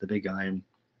 that's just the big guy,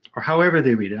 or however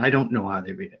they read it. I don't know how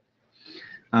they read it.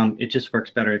 It just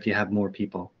works better if you have more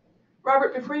people.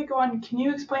 Robert, before you go on, can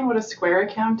you explain what a Square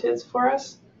account is for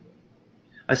us?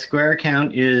 A Square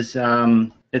account is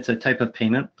it's a type of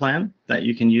payment plan that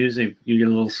you can use. You get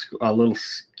a little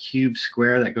cube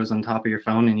square that goes on top of your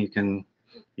phone, and you can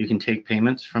take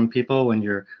payments from people when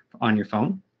you're on your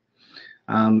phone.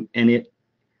 I'm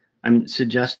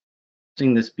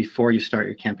suggesting this before you start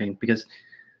your campaign, because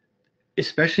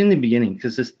especially in the beginning,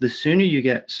 because the sooner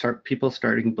you people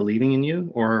starting believing in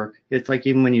you, or it's like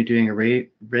even when you're doing a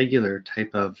regular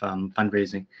type of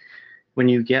fundraising, when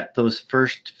you get those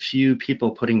first few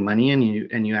people putting money in,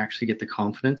 and you actually get the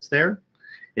confidence there,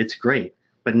 it's great.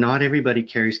 but not everybody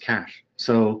carries cash.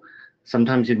 So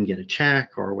sometimes you can get a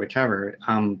check or whichever.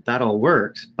 That all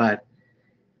works, but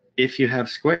if you have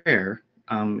Square,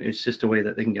 it's just a way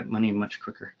that they can get money much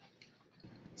quicker.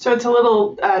 So it's a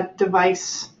little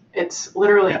device. It's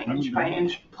literally an inch by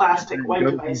inch plastic white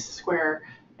device, Square,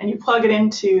 and you plug it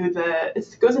into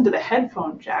it goes into the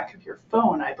headphone jack of your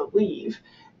phone, I believe,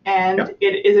 and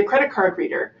it is a credit card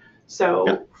reader.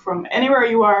 So from anywhere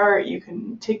you are, you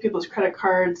can take people's credit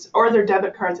cards or their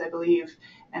debit cards, I believe,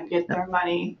 and get their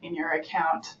money in your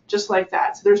account just like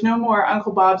that. So there's no more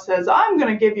Uncle Bob says, I'm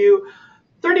going to give you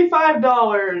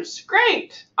 $35.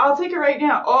 Great. I'll take it right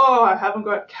now. Oh, I haven't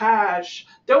got cash.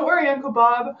 Don't worry, Uncle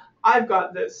Bob. I've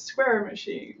got this Square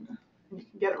machine. And you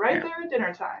can get it right there at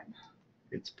dinner time.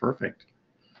 It's perfect.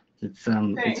 It's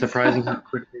surprising how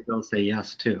quickly they'll say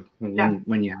yes too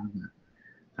when you have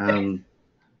that.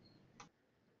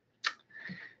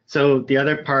 So the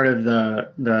other part of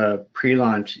the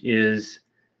pre-launch is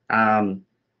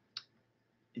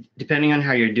depending on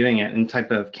how you're doing it and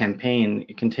type of campaign,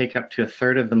 it can take up to a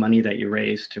third of the money that you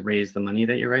raise to raise the money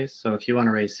that you raise. So if you want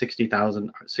to raise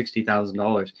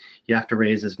 $60,000, you have to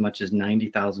raise as much as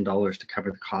 $90,000 to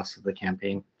cover the cost of the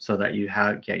campaign so that you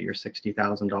get your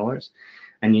 $60,000.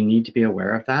 And you need to be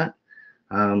aware of that.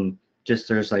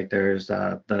 There's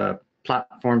the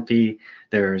platform fee.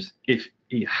 If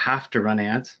you have to run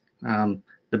ads.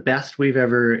 The best we've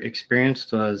ever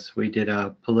experienced was we did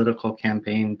a political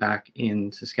campaign back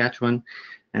in Saskatchewan,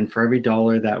 and for every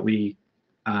dollar that we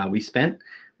spent,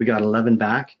 we got 11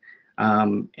 back.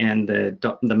 And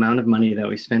the amount of money that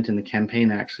we spent in the campaign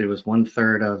actually was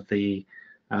 1/3 of the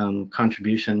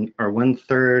contribution, or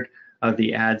 1/3 of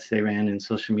the ads they ran in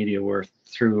social media were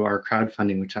through our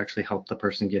crowdfunding, which actually helped the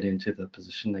person get into the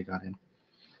position they got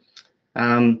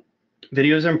in.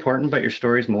 Videos are important, but your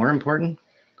story is more important.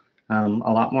 A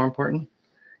lot more important.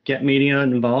 Get media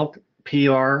involved.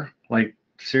 PR, like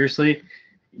seriously,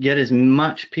 get as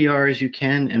much PR as you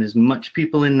can and as much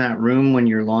people in that room when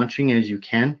you're launching as you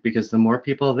can, because the more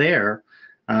people there,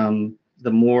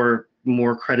 the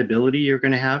more credibility you're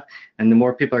going to have, and the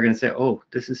more people are going to say, oh,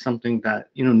 this is something that,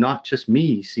 not just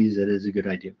me sees it as a good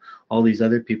idea. All these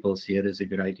other people see it as a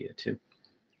good idea too.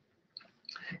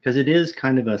 Because it is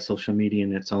kind of a social media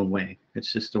in its own way.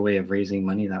 It's just a way of raising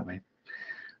money that way.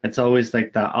 It's always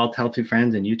like the I'll tell 2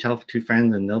 friends and you tell 2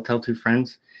 friends and they'll tell 2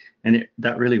 friends, and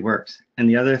that really works. And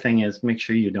the other thing is make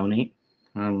sure you donate.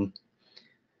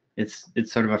 It's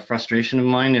sort of a frustration of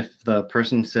mine if the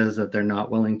person says that they're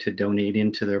not willing to donate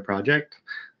into their project.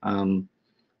 I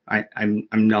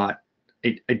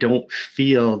don't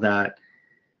feel that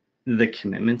the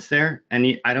commitment's there,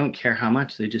 and I don't care how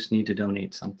much, they just need to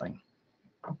donate something.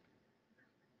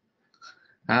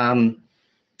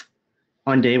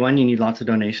 On day one, you need lots of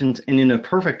donations, and in a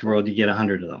perfect world, you get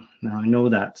 100 of them. Now, I know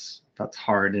that's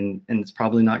hard, and it's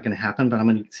probably not going to happen, but I'm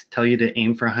going to tell you to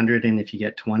aim for 100, and if you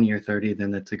get 20 or 30, then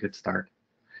that's a good start.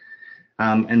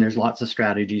 And there's lots of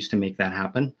strategies to make that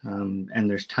happen, and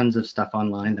there's tons of stuff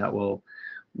online that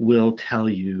will tell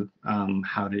you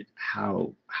how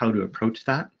to approach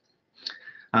that.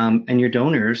 And your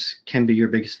donors can be your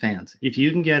biggest fans. If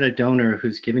you can get a donor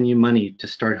who's giving you money to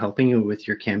start helping you with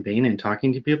your campaign and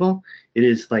talking to people, it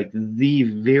is like the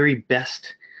very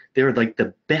best. They're like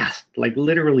the best. Like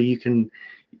literally,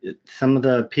 some of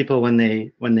the people when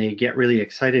they get really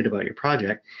excited about your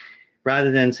project,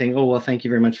 rather than saying, oh, well, thank you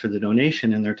very much for the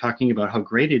donation, and they're talking about how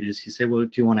great it is, you say, well,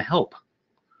 do you want to help?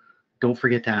 Don't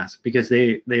forget to ask, because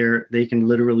they can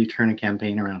literally turn a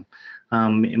campaign around.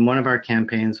 In one of our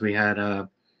campaigns, we had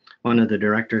one of the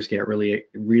directors get really,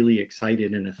 really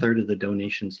excited, and 1/3 of the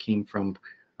donations came from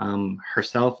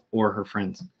herself or her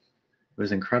friends. It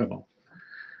was incredible.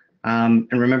 And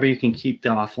remember, you can keep the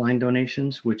offline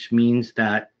donations, which means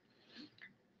that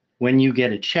when you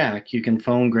get a check, you can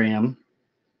phone Graham.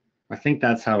 I think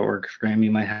that's how it works, Graham.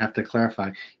 You might have to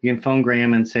clarify. You can phone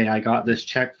Graham and say, I got this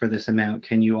check for this amount.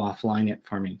 Can you offline it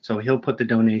for me? So he'll put the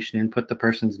donation in, put the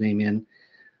person's name in.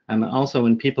 Also,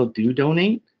 when people do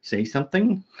donate, say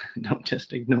something. Don't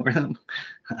just ignore them.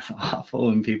 That's awful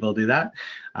when people do that.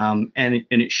 And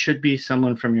it should be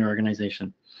someone from your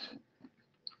organization.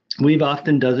 We've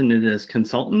often done it as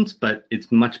consultants, but it's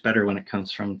much better when it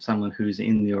comes from someone who's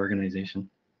in the organization.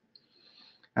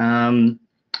 And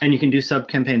you can do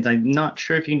sub-campaigns. I'm not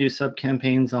sure if you can do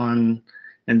sub-campaigns on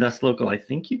InvestLocal. I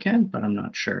think you can, but I'm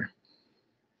not sure.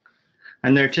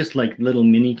 And they're just like little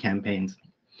mini campaigns.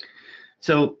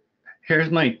 So here's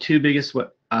my 2 biggest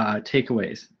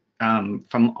takeaways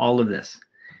from all of this.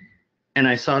 And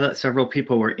I saw that several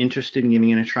people were interested in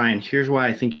giving it a try, and here's why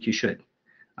I think you should.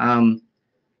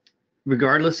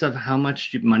 Regardless of how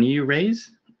much money you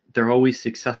raise, they're always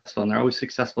successful, and they're always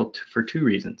successful for two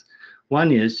reasons.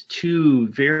 One is two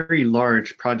very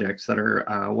large projects that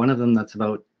are, one of them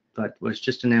that was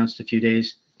just announced a few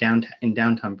days in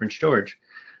downtown Prince George.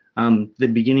 The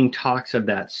beginning talks of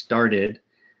that started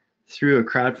through a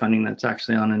crowdfunding that's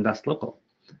actually on InvestLocal.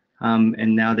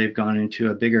 And now they've gone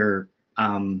into a bigger,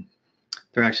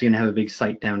 they're actually going to have a big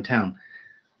site downtown.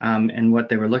 And what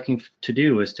they were looking to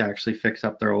do was to actually fix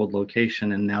up their old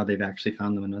location, and now they've actually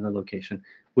found them another location,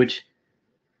 which,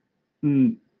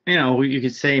 you know, you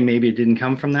could say maybe it didn't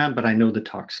come from that, but I know the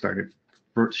talk started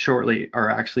shortly, or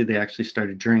actually they actually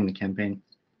started during the campaign.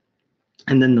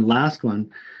 And then the last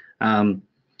one,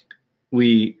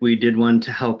 we did one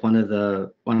to help one of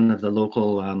the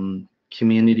local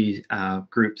community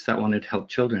groups that wanted to help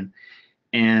children.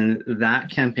 And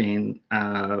that campaign,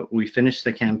 we finished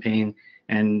the campaign,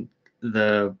 and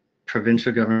the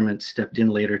provincial government stepped in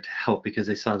later to help because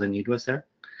they saw the need was there,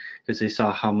 because they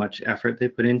saw how much effort they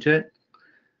put into it.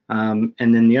 And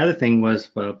then the other thing was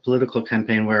a political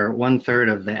campaign where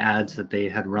 1/3 of the ads that they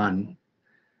had run,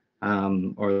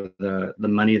 or the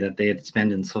money that they had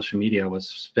spent in social media, was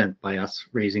spent by us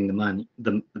raising the money,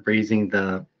 raising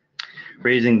the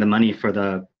money for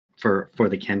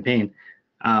the campaign.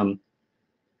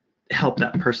 Help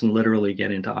that person literally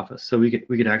get into office, so we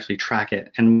could actually track it.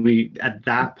 And at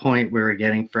that point we were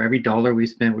getting, for every dollar we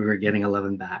spent, we were getting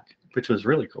 11 back, which was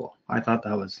really cool. I thought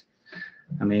that was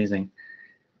amazing.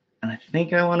 And I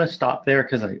think I want to stop there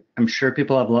because I'm sure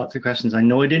people have lots of questions. I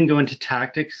know I didn't go into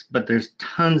tactics, but there's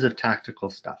tons of tactical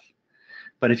stuff.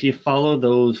 But if you follow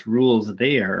those rules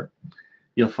there,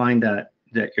 you'll find that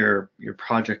your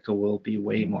project will be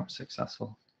way more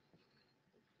successful.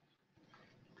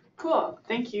 Cool.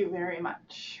 Thank you very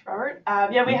much, Robert.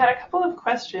 Yeah, we had a couple of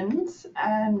questions,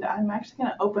 and I'm actually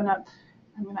going to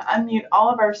I'm going to unmute all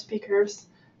of our speakers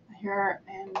here,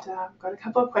 and got a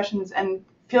couple of questions, and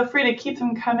feel free to keep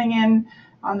them coming in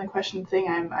on the question thing.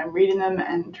 I'm reading them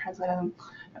and translating them.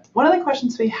 One of the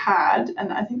questions we had,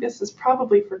 and I think this is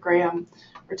probably for Graham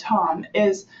or Tom,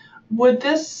 is would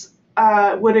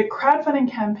a crowdfunding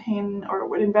campaign, or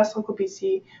would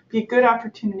InvestLocalBC be a good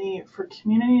opportunity for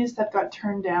communities that got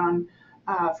turned down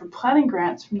for planning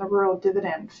grants from the Rural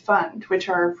Dividend Fund, which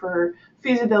are for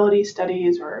feasibility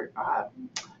studies or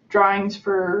drawings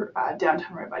for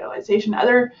downtown revitalization?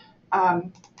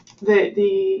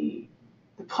 The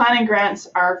planning grants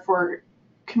are for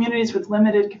communities with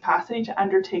limited capacity to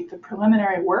undertake the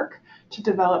preliminary work to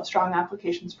develop strong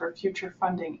applications for future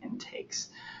funding intakes.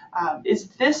 Is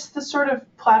this the sort of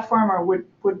platform, or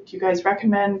would you guys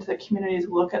recommend that communities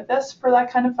look at this for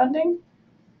that kind of funding?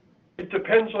 It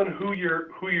depends on who you're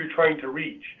trying to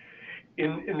reach.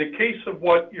 In the case of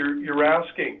what you're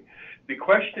asking, the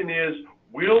question is,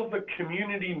 will the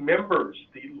community members,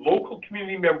 the local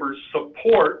community members,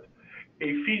 support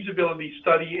a feasibility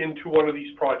study into one of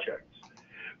these projects?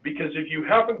 Because if you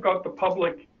haven't got the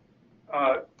public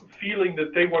feeling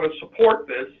that they want to support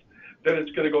this, then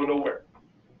it's going to go nowhere.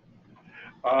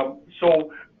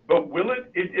 But will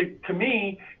it, to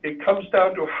me, it comes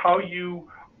down to how you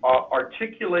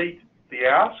articulate the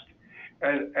ask,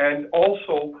 and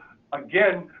also,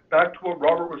 again, back to what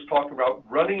Robert was talking about,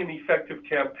 running an effective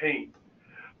campaign.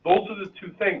 Those are the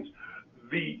two things.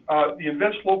 The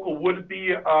InvestLocal, would it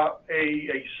be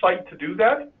a site to do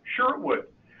that? Sure it would.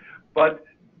 But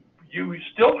you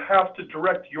still have to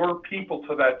direct your people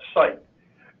to that site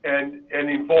and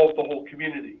involve the whole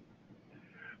community.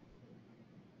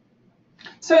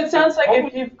 So it sounds like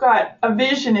if you've got a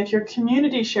vision, if your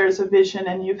community shares a vision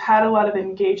and you've had a lot of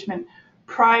engagement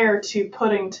prior to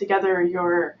putting together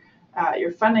your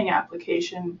funding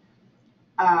application,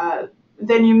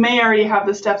 then you may already have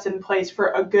the steps in place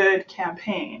for a good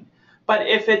campaign. But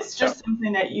if it's just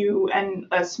something that you and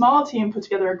a small team put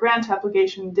together a grant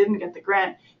application, didn't get the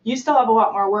grant, you still have a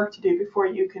lot more work to do before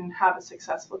you can have a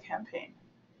successful campaign.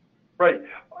 Right.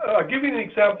 I'll give you an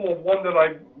example of one that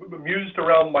I've mused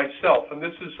around myself, and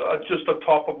this is just a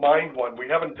top of mind one. We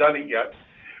haven't done it yet.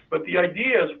 But the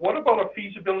idea is, what about a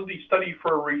feasibility study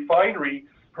for a refinery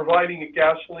providing a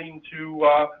gasoline to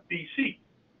BC?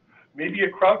 Maybe a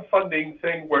crowdfunding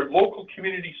thing where local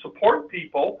community support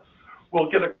people will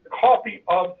get a copy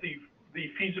of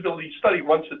the feasibility study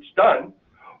once it's done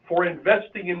for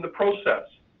investing in the process.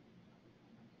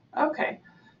 Okay.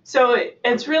 So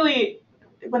it's really,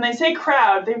 when they say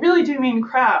crowd, they really do mean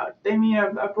crowd. They mean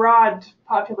a broad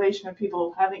population of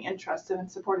people having interest in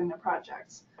supporting the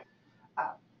projects.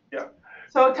 Yeah.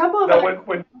 So a couple of now,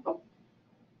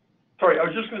 sorry, I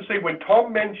was just going to say, when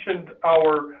Tom mentioned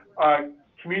our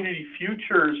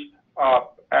CommunityFutures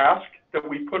ask that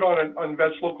we put on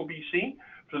InvestLocalBC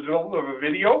for the development of a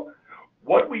video,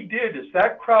 What we did is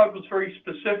that crowd was very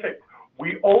specific.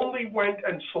 We only went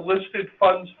and solicited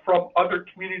funds from other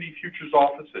Community Futures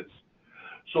offices.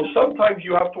 So sometimes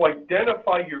you have to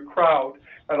identify your crowd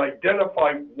and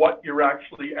identify what you're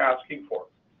actually asking for.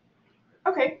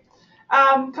 Okay.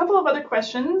 Couple of other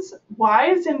questions.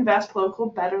 Why is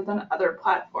InvestLocal better than other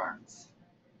platforms?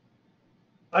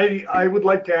 I would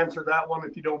like to answer that one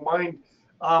if you don't mind.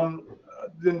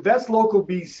 The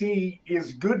InvestLocalBC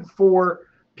is good for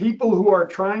people who are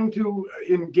trying to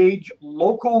engage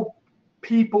local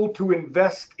people to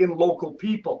invest in local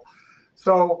people.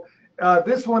 So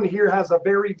this one here has a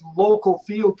very local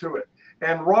feel to it.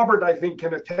 And Robert, I think,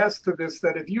 can attest to this,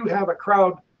 that if you have a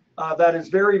crowd that is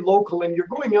very local and you're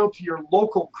going out to your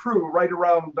local crew right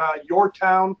around your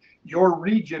town, your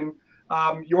region,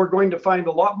 you're going to find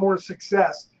a lot more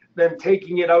success than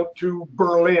taking it out to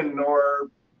Berlin or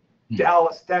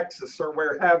Dallas, Texas, or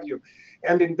where have you.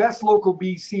 And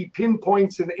InvestLocalBC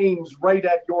pinpoints and aims right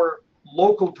at your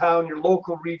local town, your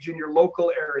local region, your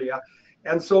local area.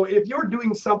 And so if you're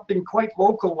doing something quite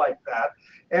local like that,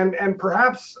 and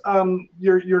perhaps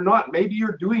you're not, maybe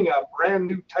you're doing a brand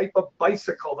new type of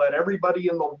bicycle that everybody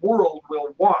in the world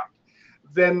will want,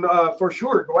 then for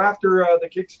sure, go after the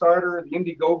Kickstarter, the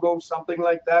Indiegogo, something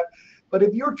like that. But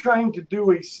if you're trying to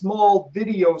do a small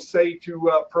video, say,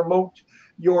 to promote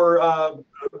your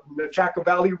Nechako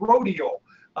Valley Rodeo,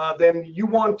 then you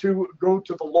want to go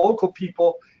to the local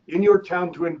people in your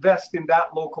town to invest in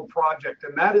that local project.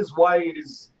 And that is why it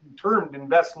is termed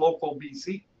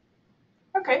InvestLocalBC.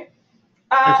 Okay.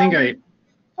 I think Go ahead.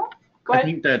 I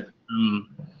think that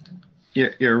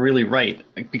you're really right,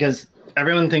 because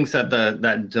everyone thinks that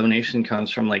that donation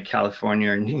comes from like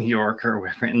California or New York or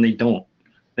wherever, and they don't.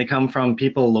 They come from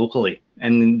people locally,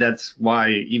 and that's why,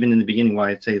 even in the beginning,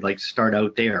 why I'd say like start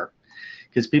out there,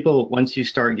 because people, once you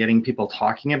start getting people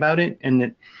talking about it,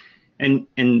 and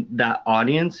that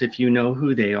audience, if you know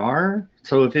who they are,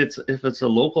 so if it's a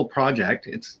local project,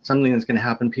 it's something that's going to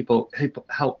happen. People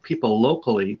help people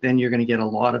locally, then you're going to get a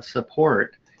lot of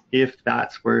support if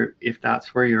that's where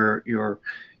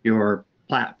your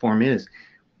platform is.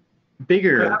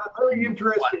 Bigger. I have a very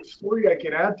interesting story I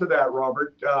can add to that,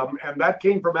 Robert, and that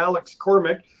came from Alex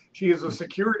Cormick. She is a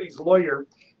securities lawyer,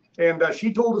 and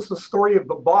she told us the story of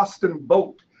the Boston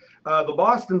boat. The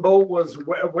Boston boat was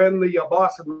when the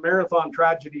Boston Marathon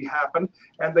tragedy happened,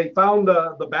 and they found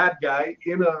the bad guy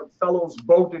in a fellow's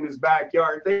boat in his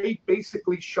backyard. They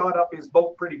basically shot up his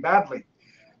boat pretty badly.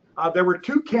 There were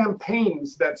two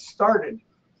campaigns that started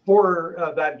for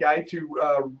that guy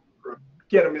to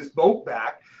get him his boat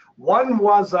back. One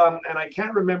was, and I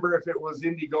can't remember if it was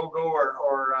Indiegogo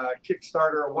or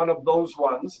Kickstarter or one of those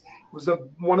ones. It was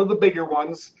one of the bigger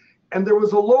ones. And there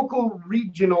was a local,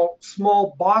 regional,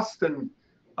 small Boston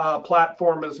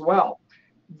platform as well.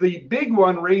 The big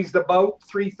one raised about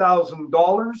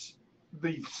 $3,000.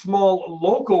 The small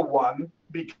local one,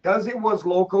 because it was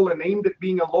local and aimed at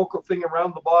being a local thing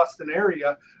around the Boston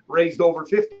area, raised over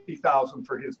 $50,000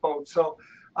 for his boat. So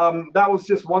that was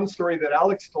just one story that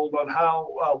Alex told on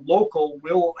how local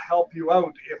will help you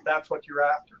out if that's what you're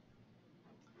after.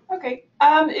 Okay.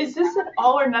 Is this an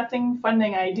all or nothing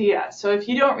funding idea? So if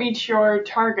you don't reach your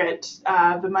target,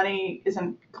 the money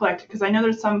isn't collected, because I know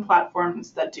there's some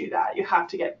platforms that do that. You have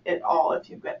to get it all if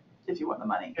you want the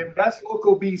money.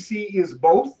 InvestLocalBC is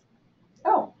both.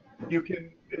 Oh. You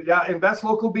can, yeah,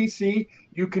 InvestLocalBC,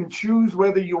 you can choose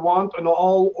whether you want an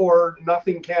all or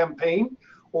nothing campaign,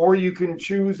 or you can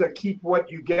choose a keep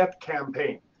what you get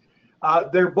campaign.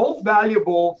 They're both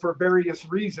valuable for various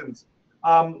reasons.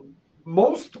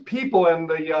 Most people, and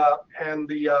the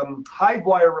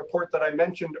Hivewire report that I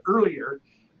mentioned earlier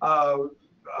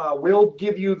will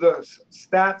give you the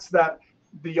stats that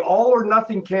the all or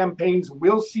nothing campaigns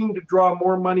will seem to draw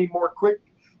more money more quick,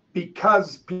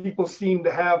 because people seem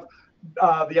to have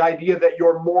the idea that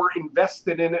you're more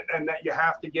invested in it and that you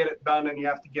have to get it done, and you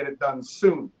have to get it done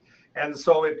soon. And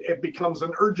so it becomes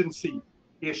an urgency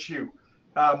issue.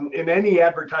 In any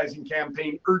advertising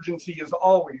campaign, urgency is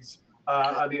always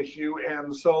an issue.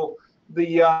 And so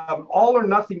the all or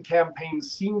nothing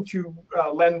campaigns seem to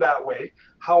lend that way.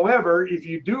 However, if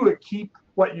you do a keep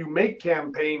what you make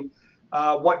campaign,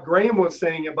 what Graham was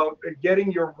saying about getting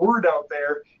your word out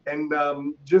there and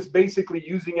just basically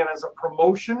using it as a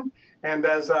promotion and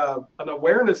as an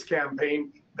awareness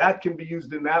campaign, that can be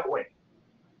used in that way.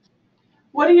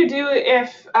 What do you do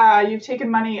if you've taken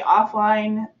money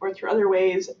offline or through other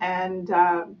ways and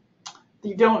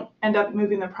you don't end up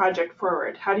moving the project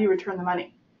forward? How do you return the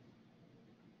money?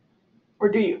 Or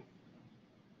do you?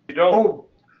 You don't.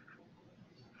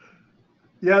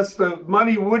 Yes, the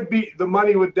money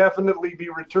would definitely be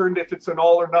returned if it's an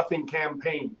all or nothing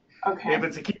campaign. Okay. If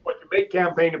it's a keep what you make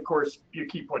campaign, of course, you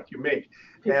keep what you make.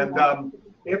 And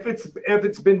if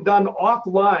it's been done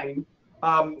offline,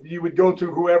 you would go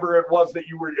to whoever it was that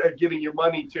you were giving your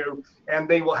money to, and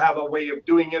they will have a way of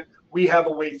doing it. We have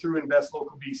a way through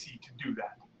InvestLocalBC to do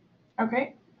that.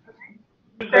 Okay.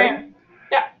 Great.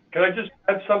 Yeah. Can I just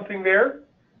add something there?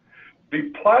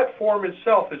 The platform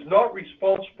itself is not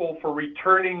responsible for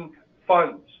returning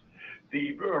funds.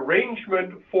 The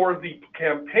arrangement for the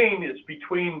campaign is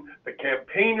between the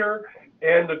campaigner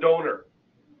and the donor.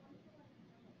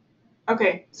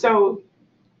 Okay, so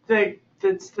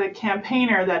it's the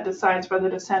campaigner that decides whether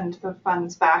to send the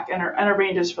funds back and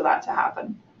arranges for that to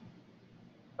happen.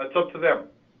 That's up to them.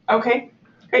 Okay,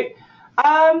 great.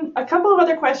 A couple of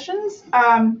other questions.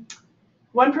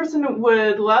 One person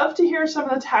would love to hear some of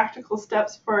the tactical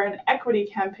steps for an equity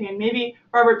campaign. Maybe,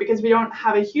 Robert, because we don't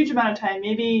have a huge amount of time,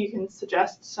 maybe you can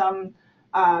suggest some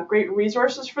great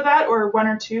resources for that, or one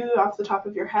or two off the top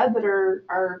of your head that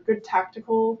are good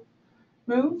tactical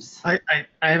moves. I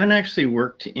haven't actually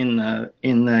worked in the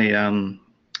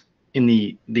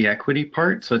equity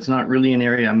part, so it's not really an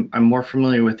area I'm more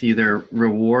familiar with. Either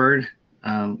reward,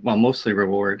 well, mostly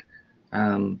reward.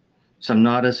 So I'm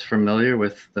not as familiar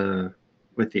with the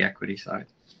equity side.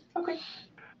 Okay.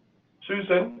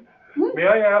 Susan, may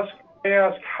I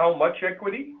ask how much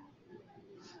equity?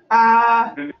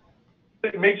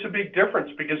 It makes a big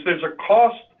difference because there's a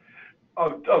cost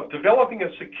of developing a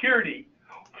security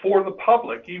for the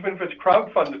public. Even if it's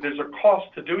crowdfunded, there's a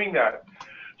cost to doing that.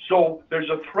 So there's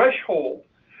a threshold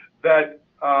that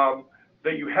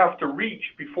you have to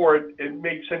reach before it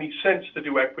makes any sense to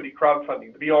do equity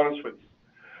crowdfunding, to be honest with you.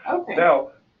 Okay.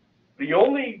 Now,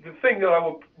 the thing that I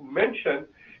will mention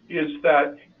is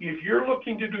that if you're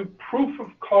looking to do proof of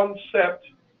concept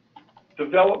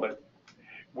development,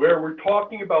 where we're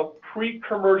talking about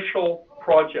pre-commercial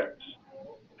projects,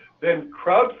 then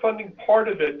crowdfunding part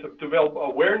of it to develop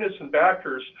awareness and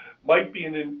backers might be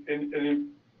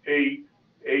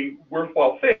a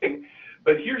worthwhile thing.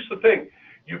 But here's the thing.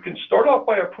 You can start off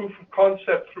by a proof of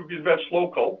concept through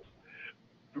InvestLocal,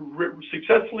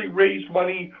 successfully raise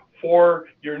money for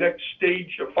your next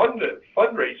stage of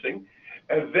fundraising,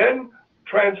 and then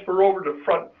transfer over to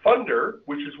Front Funder,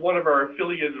 which is one of our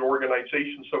affiliated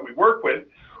organizations that we work with,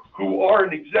 who are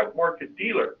an exempt market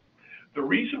dealer. The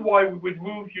reason why we would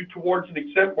move you towards an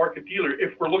exempt market dealer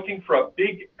if we're looking for a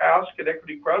big ask at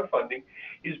equity crowdfunding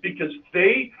is because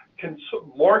they can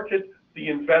market the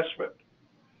investment.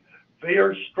 They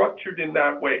are structured in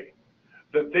that way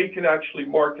that they can actually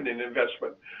market an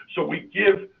investment. So we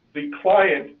give the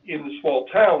client in the small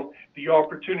town the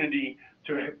opportunity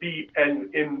to be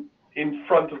in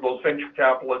front of those venture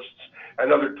capitalists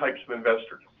and other types of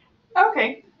investors.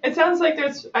 Okay. It sounds like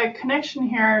there's a connection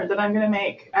here that I'm going to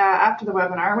make after the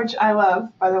webinar, which I love,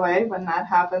 by the way, when that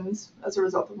happens as a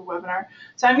result of the webinar.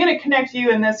 So I'm going to connect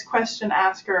you and this question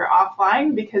asker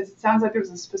offline because it sounds like there's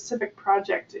a specific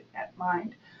project at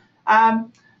mind.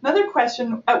 Another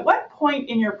question, at what point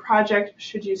in your project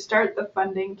should you start the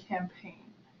funding campaign?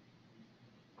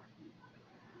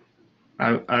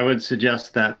 I would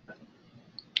suggest that,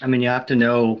 I mean, you have to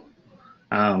know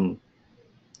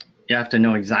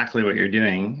exactly what you're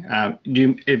doing. I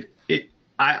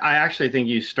actually think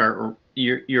you start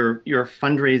your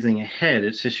fundraising ahead.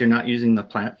 It's just you're not using the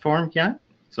platform yet.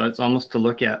 So it's almost to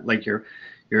look at like your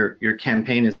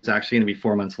campaign is actually going to be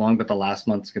 4 months long, but the last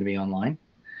month's going to be online.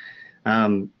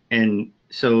 And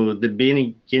so the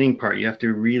beginning part, you have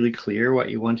to really clear what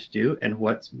you want to do and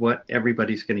what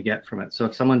everybody's going to get from it. So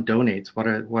if someone donates, what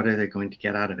are they going to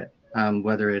get out of it?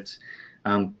 Whether it's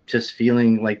just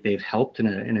feeling like they've helped in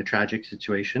a tragic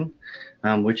situation,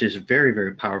 which is very,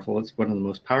 very powerful. It's one of the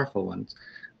most powerful ones.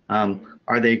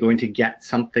 Are they going to get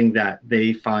something that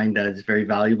they find that is very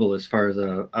valuable as far as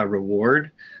a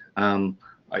reward?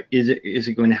 Is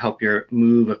it going to help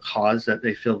move a cause that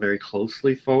they feel very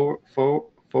closely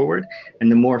forward?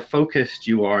 And the more focused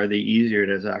you are, the easier it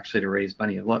is actually to raise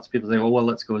money. Lots of people say, oh, well,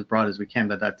 let's go as broad as we can,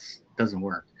 but that doesn't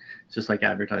work. It's just like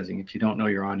advertising. If you don't know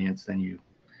your audience, then you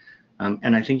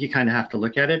and I think you kind of have to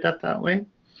look at it that way.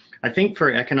 I think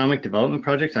for economic development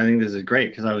projects, I think this is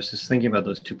great because I was just thinking about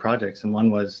those two projects, and one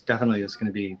was definitely it's going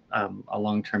to be a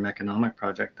long-term economic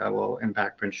project that will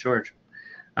impact Prince George.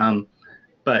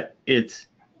 But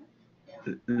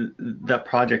that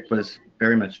project was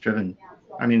very much driven.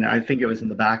 I mean, I think it was in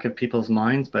the back of people's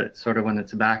minds, but it's sort of when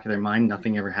it's the back of their mind,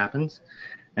 nothing ever happens.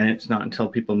 And it's not until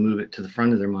people move it to the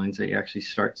front of their minds that you actually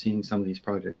start seeing some of these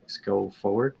projects go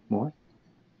forward more.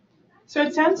 So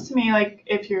it sounds to me like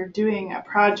if you're doing a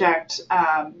project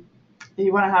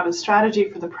you want to have a strategy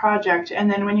for the project, and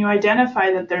then when you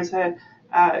identify that there's a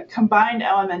combined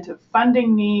element of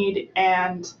funding need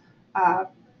and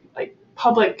like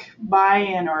public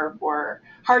buy-in or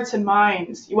hearts and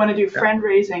minds, you want to do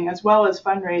fundraising as well as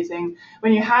fundraising.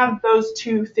 When you have those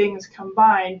two things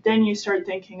combined, then you start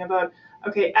thinking about,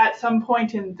 okay, at some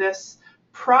point in this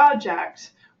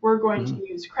project, we're going to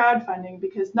use crowdfunding,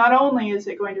 because not only is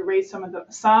it going to raise some of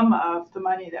the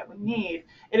money that we need,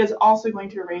 it is also going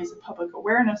to raise the public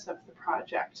awareness of the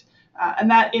project, and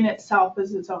that in itself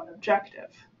is its own objective.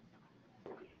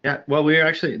 Yeah, well, we're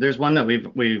actually, there's one that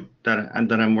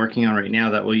that I'm working on right now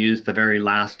that we'll use the very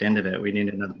last end of it. We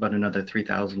need about another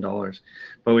 $3,000,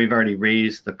 but we've already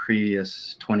raised the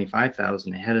previous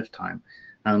 $25,000 ahead of time.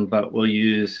 But we'll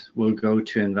go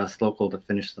to InvestLocal to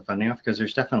finish the funding off, because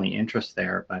there's definitely interest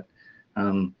there, but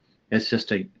it's just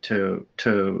to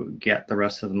get the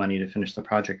rest of the money to finish the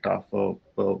project off. We'll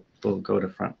go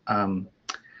to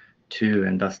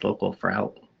InvestLocal for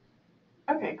help.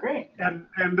 Okay, great. And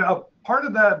part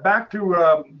of that, back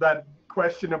to that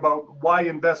question about why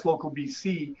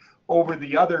InvestLocalBC over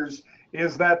the others,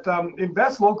 is that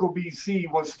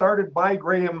InvestLocalBC was started by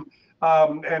Graham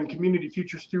and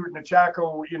CommunityFutures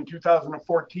Stuart-Nechako in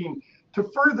 2014 to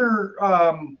further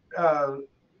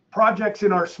projects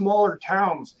in our smaller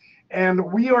towns. And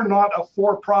we are not a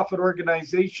for-profit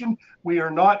organization. We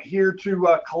are not here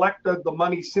to collect the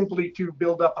money simply to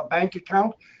build up a bank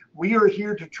account. We are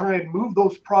here to try and move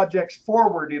those projects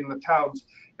forward in the towns.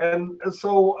 And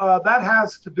so that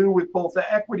has to do with both the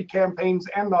equity campaigns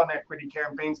and non-equity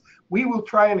campaigns. We will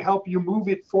try and help you move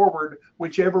it forward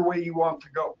whichever way you want to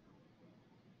go.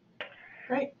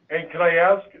 Great. And can I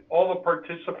ask all the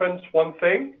participants one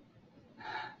thing?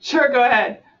 Sure, go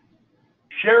ahead.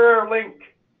 Share our link.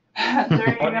 There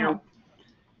you go.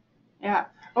 Yeah.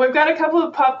 Well, we've got a couple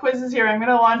of pop quizzes here. I'm going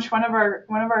to launch one of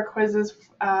our quizzes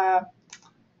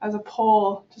as a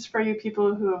poll, just for you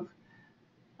people who have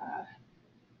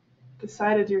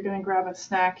decided you're going to grab a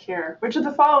snack here. Which of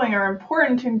the following are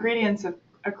important ingredients of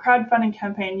a crowdfunding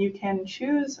campaign? You can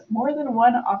choose more than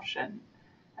one option,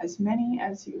 as many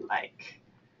as you like.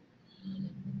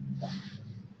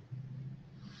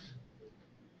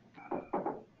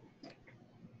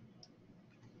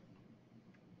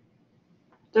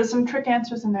 There's some trick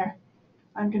answers in there.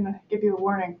 I'm going to give you a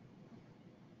warning.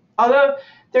 Although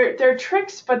they're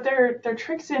tricks, but they're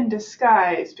tricks in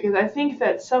disguise, because I think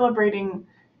that celebrating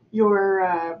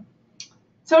the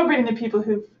people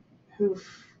who've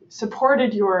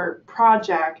supported your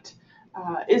project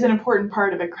is an important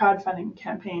part of a crowdfunding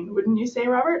campaign. Wouldn't you say,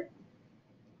 Robert?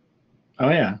 Oh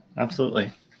yeah,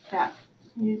 absolutely. Yeah.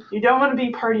 You don't want to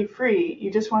be party free.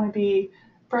 You just want to be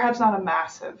perhaps not a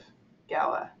massive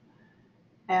gala.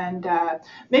 And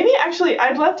maybe actually,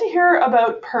 I'd love to hear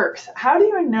about perks. How do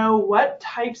you know what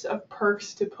types of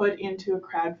perks to put into a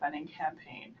crowdfunding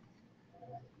campaign?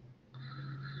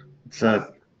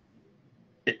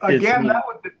 Again, that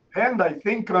would depend, I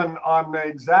think, on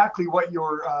exactly what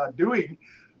you're doing.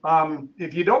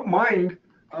 If you don't mind,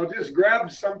 I'll just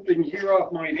grab something here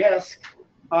off my desk.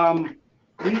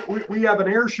 We have an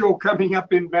air show coming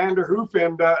up in Vanderhoof,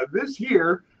 and this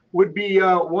year would be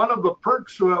one of the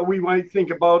perks we might think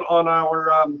about on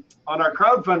our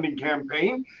crowdfunding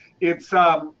campaign. It's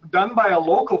done by a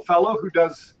local fellow who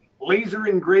does laser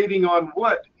engraving on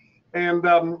wood. And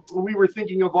we were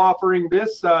thinking of offering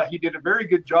this. He did a very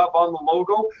good job on the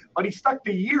logo, but he stuck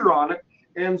the year on it.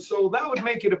 And so that would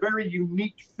make it a very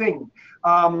unique thing.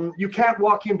 You can't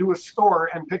walk into a store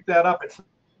and pick that up. It's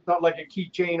not like a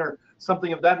keychain or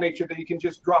something of that nature that you can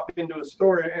just drop into a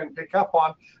store and pick up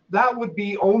on. That would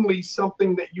be only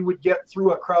something that you would get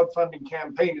through a crowdfunding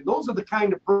campaign. And those are the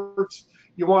kind of perks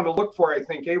you want to look for, I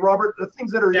think. Hey, Robert, the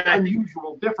things that are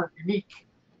unusual, different, unique.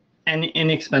 And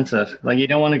inexpensive. Like, you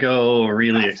don't want to go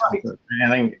really expensive.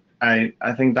 Right.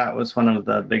 I think that was one of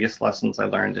the biggest lessons I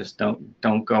learned, is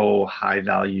don't go high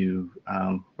value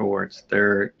rewards.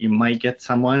 You might get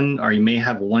someone, or you may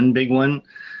have one big one,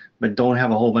 but don't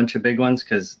have a whole bunch of big ones,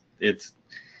 because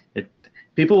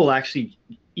people will actually,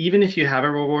 even if you have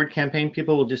a reward campaign,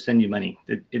 people will just send you money.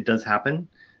 It does happen.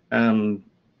 And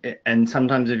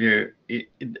sometimes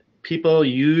people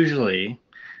usually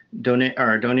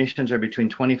donations are between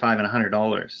 $25 and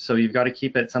 $100. So you've got to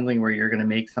keep it something where you're going to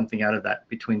make something out of that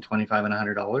between $25 and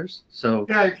 $100. So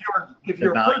yeah, if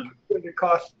your perk is going to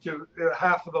cost you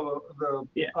half of the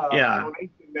donation,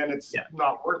 then it's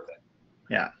not worth it.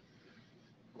 Yeah.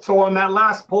 So on that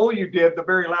last poll you did, the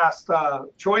very last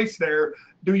choice there,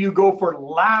 do you go for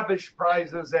lavish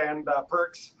prizes and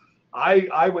perks?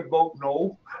 I would vote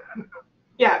no.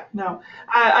 Yeah, no.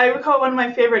 I recall one of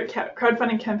my favorite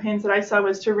crowdfunding campaigns that I saw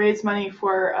was to raise money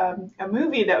for a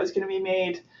movie that was going to be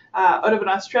made out of an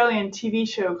Australian TV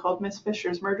show called Miss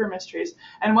Fisher's Murder Mysteries.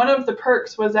 And one of the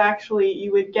perks was actually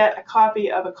you would get a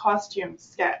copy of a costume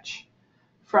sketch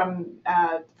from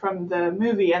the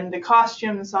movie, and the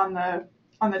costumes on the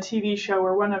TV show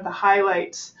were one of the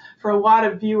highlights for a lot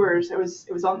of viewers. It was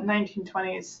on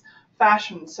 1920s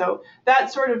fashion. So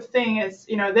that sort of thing is,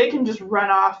 they can just run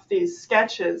off these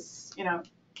sketches,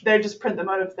 they just print them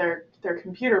out of their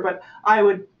computer. But I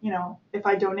would, if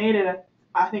I donated,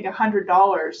 I think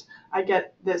 $100, I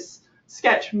get this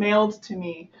sketch mailed to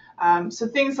me. So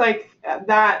things like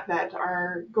that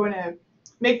are going to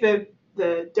make the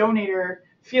donator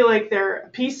feel like they're a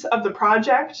piece of the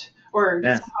project, or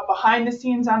somehow behind the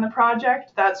scenes on the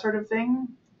project, that sort of thing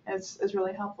is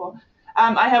really helpful.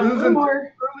 I have one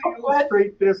more. To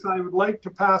illustrate this, I would like to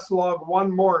pass along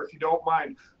one more, if you don't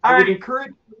mind. I would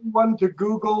encourage everyone to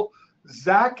Google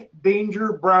Zach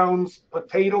Danger Brown's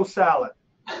potato salad.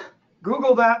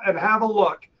 Google that and have a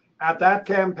look at that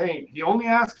campaign. He only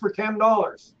asked for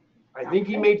 $10. I think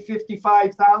he made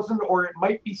 55,000, or it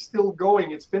might be still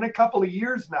going. It's been a couple of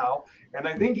years now, and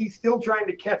I think he's still trying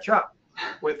to catch up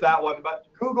with that one. But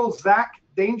Google Zach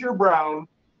Danger Brown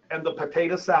and the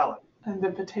potato salad. And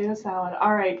the potato salad.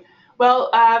 All right.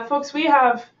 Well, folks, we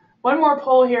have one more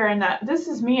poll here, and this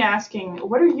is me asking,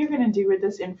 what are you going to do with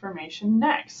this information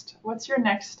next? What's your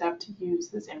next step to use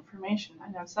this information? I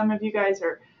know some of you guys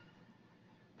are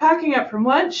packing up from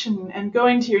lunch and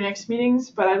going to your next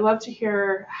meetings, but I'd love to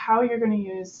hear how you're going to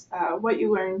use what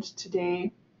you learned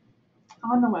today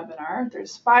on the webinar.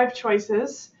 There's 5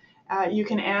 choices. You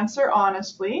can answer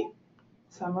honestly.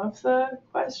 Some of the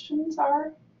questions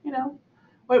are,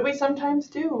 what we sometimes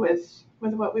do with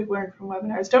what we've learned from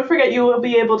webinars. Don't forget, you will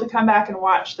be able to come back and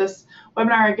watch this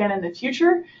webinar again in the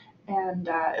future, and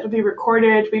it'll be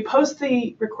recorded. We post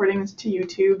the recordings to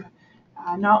YouTube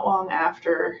not long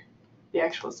after the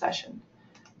actual session.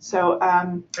 So,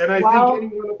 and I think any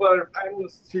one of our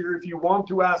panelists here, if you want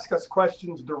to ask us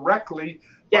questions directly,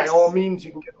 by all means,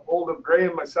 you can get a hold of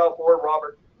Graham, myself, or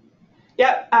Robert.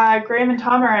 Yep, Graham and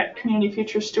Tom are at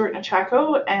CommunityFutures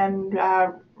Stuart-Nechako, and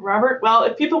Robert. Well,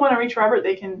 if people want to reach Robert,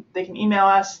 they can email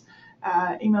us,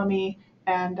 email me,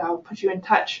 and I'll put you in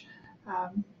touch.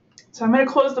 So I'm going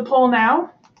to close the poll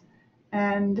now,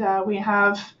 and we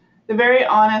have the very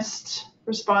honest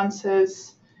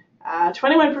responses.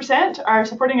 21% are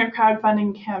supporting a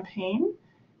crowdfunding campaign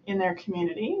in their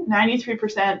community.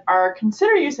 93% are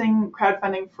consider using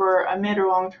crowdfunding for a mid or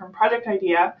long-term project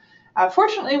idea.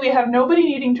 Fortunately, we have nobody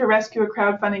needing to rescue a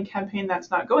crowdfunding campaign that's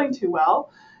not going too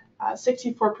well.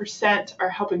 64% are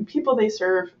helping people they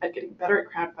serve at getting better at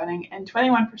crowdfunding, and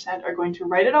 21% are going to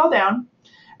write it all down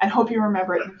and hope you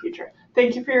remember it in the future.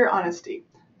 Thank you for your honesty.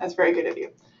 That's very good of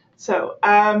you. So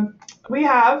we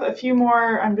have a few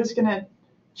more. I'm just going to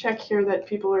check here that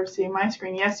people are seeing my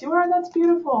screen. Yes, you are. That's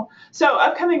beautiful. So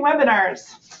upcoming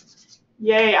webinars.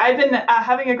 Yay. I've been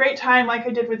having a great time like I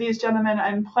did with these gentlemen.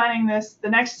 I'm planning this. The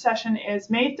next session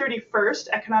is May 31st,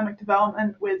 Economic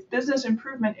Development with Business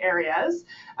Improvement Areas,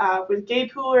 with Gay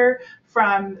Pooler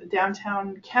from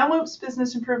downtown Kamloops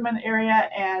Business Improvement Area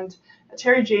and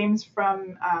Terry James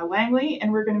from Langley.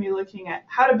 And we're going to be looking at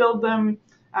how to build them,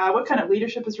 what kind of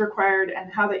leadership is required,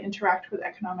 and how they interact with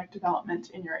economic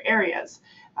development in your areas.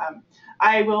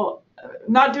 I will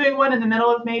not doing one in the middle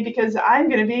of May because I'm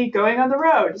going to be going on the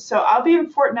road. So I'll be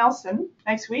in Fort Nelson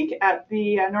next week at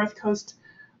the North Coast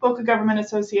Local Government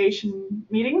Association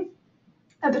meeting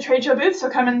at the trade show booth. So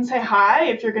come and say hi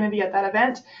if you're going to be at that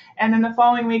event. And then the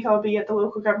following week, I'll be at the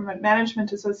Local Government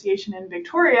Management Association in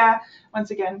Victoria.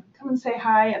 Once again, come and say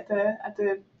hi at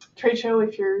the trade show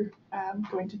if you're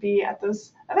going to be at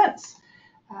those events.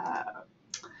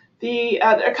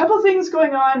 A couple of things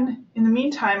going on in the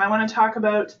meantime. I want to talk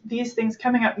about these things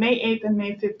coming up May 8th and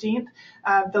May 15th.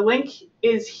 The link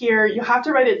is here. You have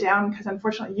to write it down because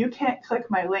unfortunately you can't click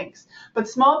my links. But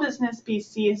Small Business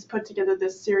BC has put together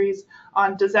this series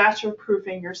on disaster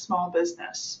proofing your small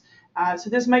business.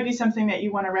 So this might be something that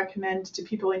you want to recommend to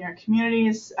people in your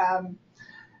communities.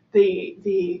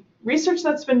 The research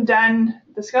that's been done,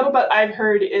 the scuttlebutt I've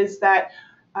heard is that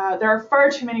there are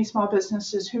far too many small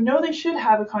businesses who know they should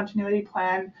have a continuity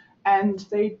plan and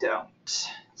they don't.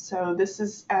 So this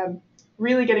is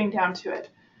really getting down to it.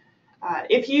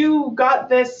 If you got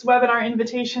this webinar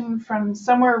invitation from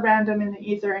somewhere random in the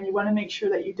ether and you want to make sure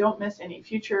that you don't miss any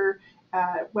future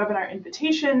webinar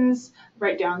invitations,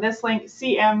 write down this link,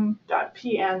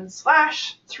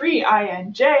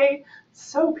 cm.pn/3inj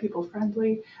so people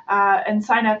friendly, and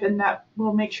sign up, and that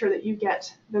will make sure that you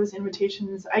get those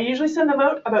invitations. I usually send them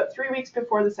out about 3 weeks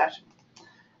before the session.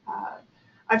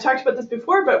 I've talked about this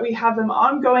before, but we have them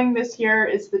ongoing this year.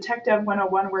 It's the Tech Dev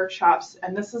 101 workshops,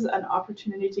 and this is an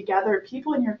opportunity to gather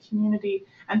people in your community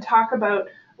and talk about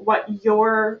what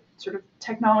your sort of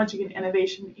technology and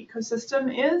innovation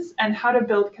ecosystem is and how to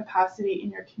build capacity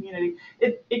in your community.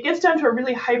 It gets down to a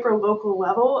really hyper-local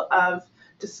level of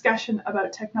discussion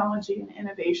about technology and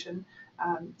innovation.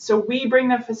 So we bring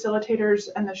the facilitators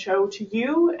and the show to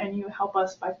you, and you help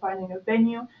us by finding a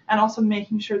venue and also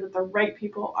making sure that the right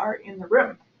people are in the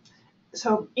room.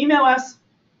 So email us,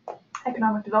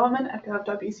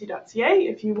 economicdevelopment@gov.bc.ca,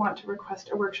 if you want to request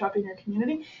a workshop in your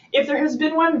community. If there has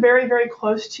been one very, very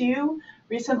close to you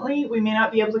recently, we may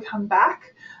not be able to come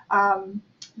back.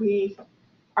 We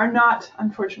are not,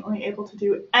 unfortunately, able to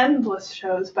do endless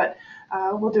shows, but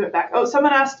we'll do it back. Oh,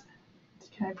 someone asked,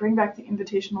 can I bring back the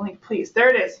invitational link, please? There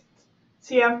it is,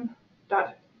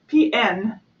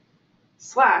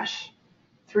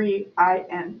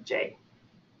 cm.pn/3inj.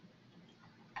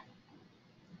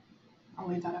 I'll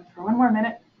leave that up for one more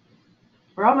minute.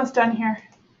 We're almost done here.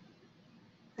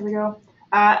 There we go.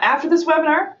 After this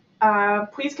webinar,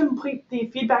 please complete the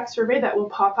feedback survey that will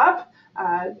pop up.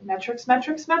 Metrics,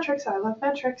 metrics, metrics. I love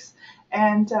metrics.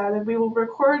 And we will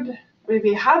record.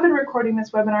 We have been recording this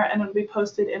webinar, and it'll be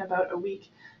posted in about a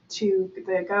week to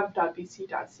the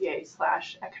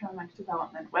gov.bc.ca/economic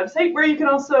development website, where you can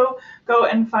also go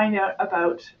and find out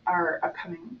about our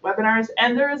upcoming webinars.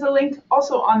 And there is a link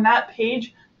also on that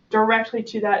page directly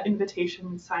to that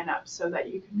invitation sign up, so that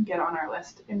you can get on our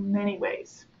list in many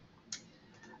ways.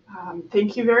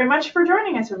 Thank you very much for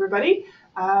joining us, everybody.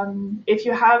 If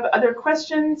you have other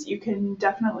questions, you can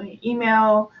definitely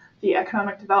email the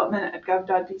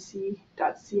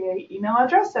economicdevelopment@gov.bc.ca email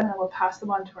address, and I will pass them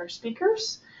on to our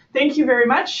speakers. Thank you very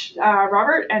much,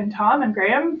 Robert and Tom and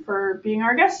Graham, for being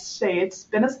our guests today. It's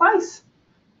been a slice.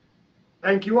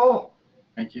 Thank you all.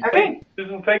 Thank you. Okay.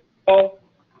 Susan, thank you all.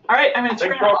 All right, I'm going to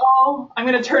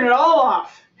turn it all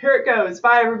off. Here it goes.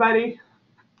 Bye, everybody.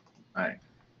 Bye.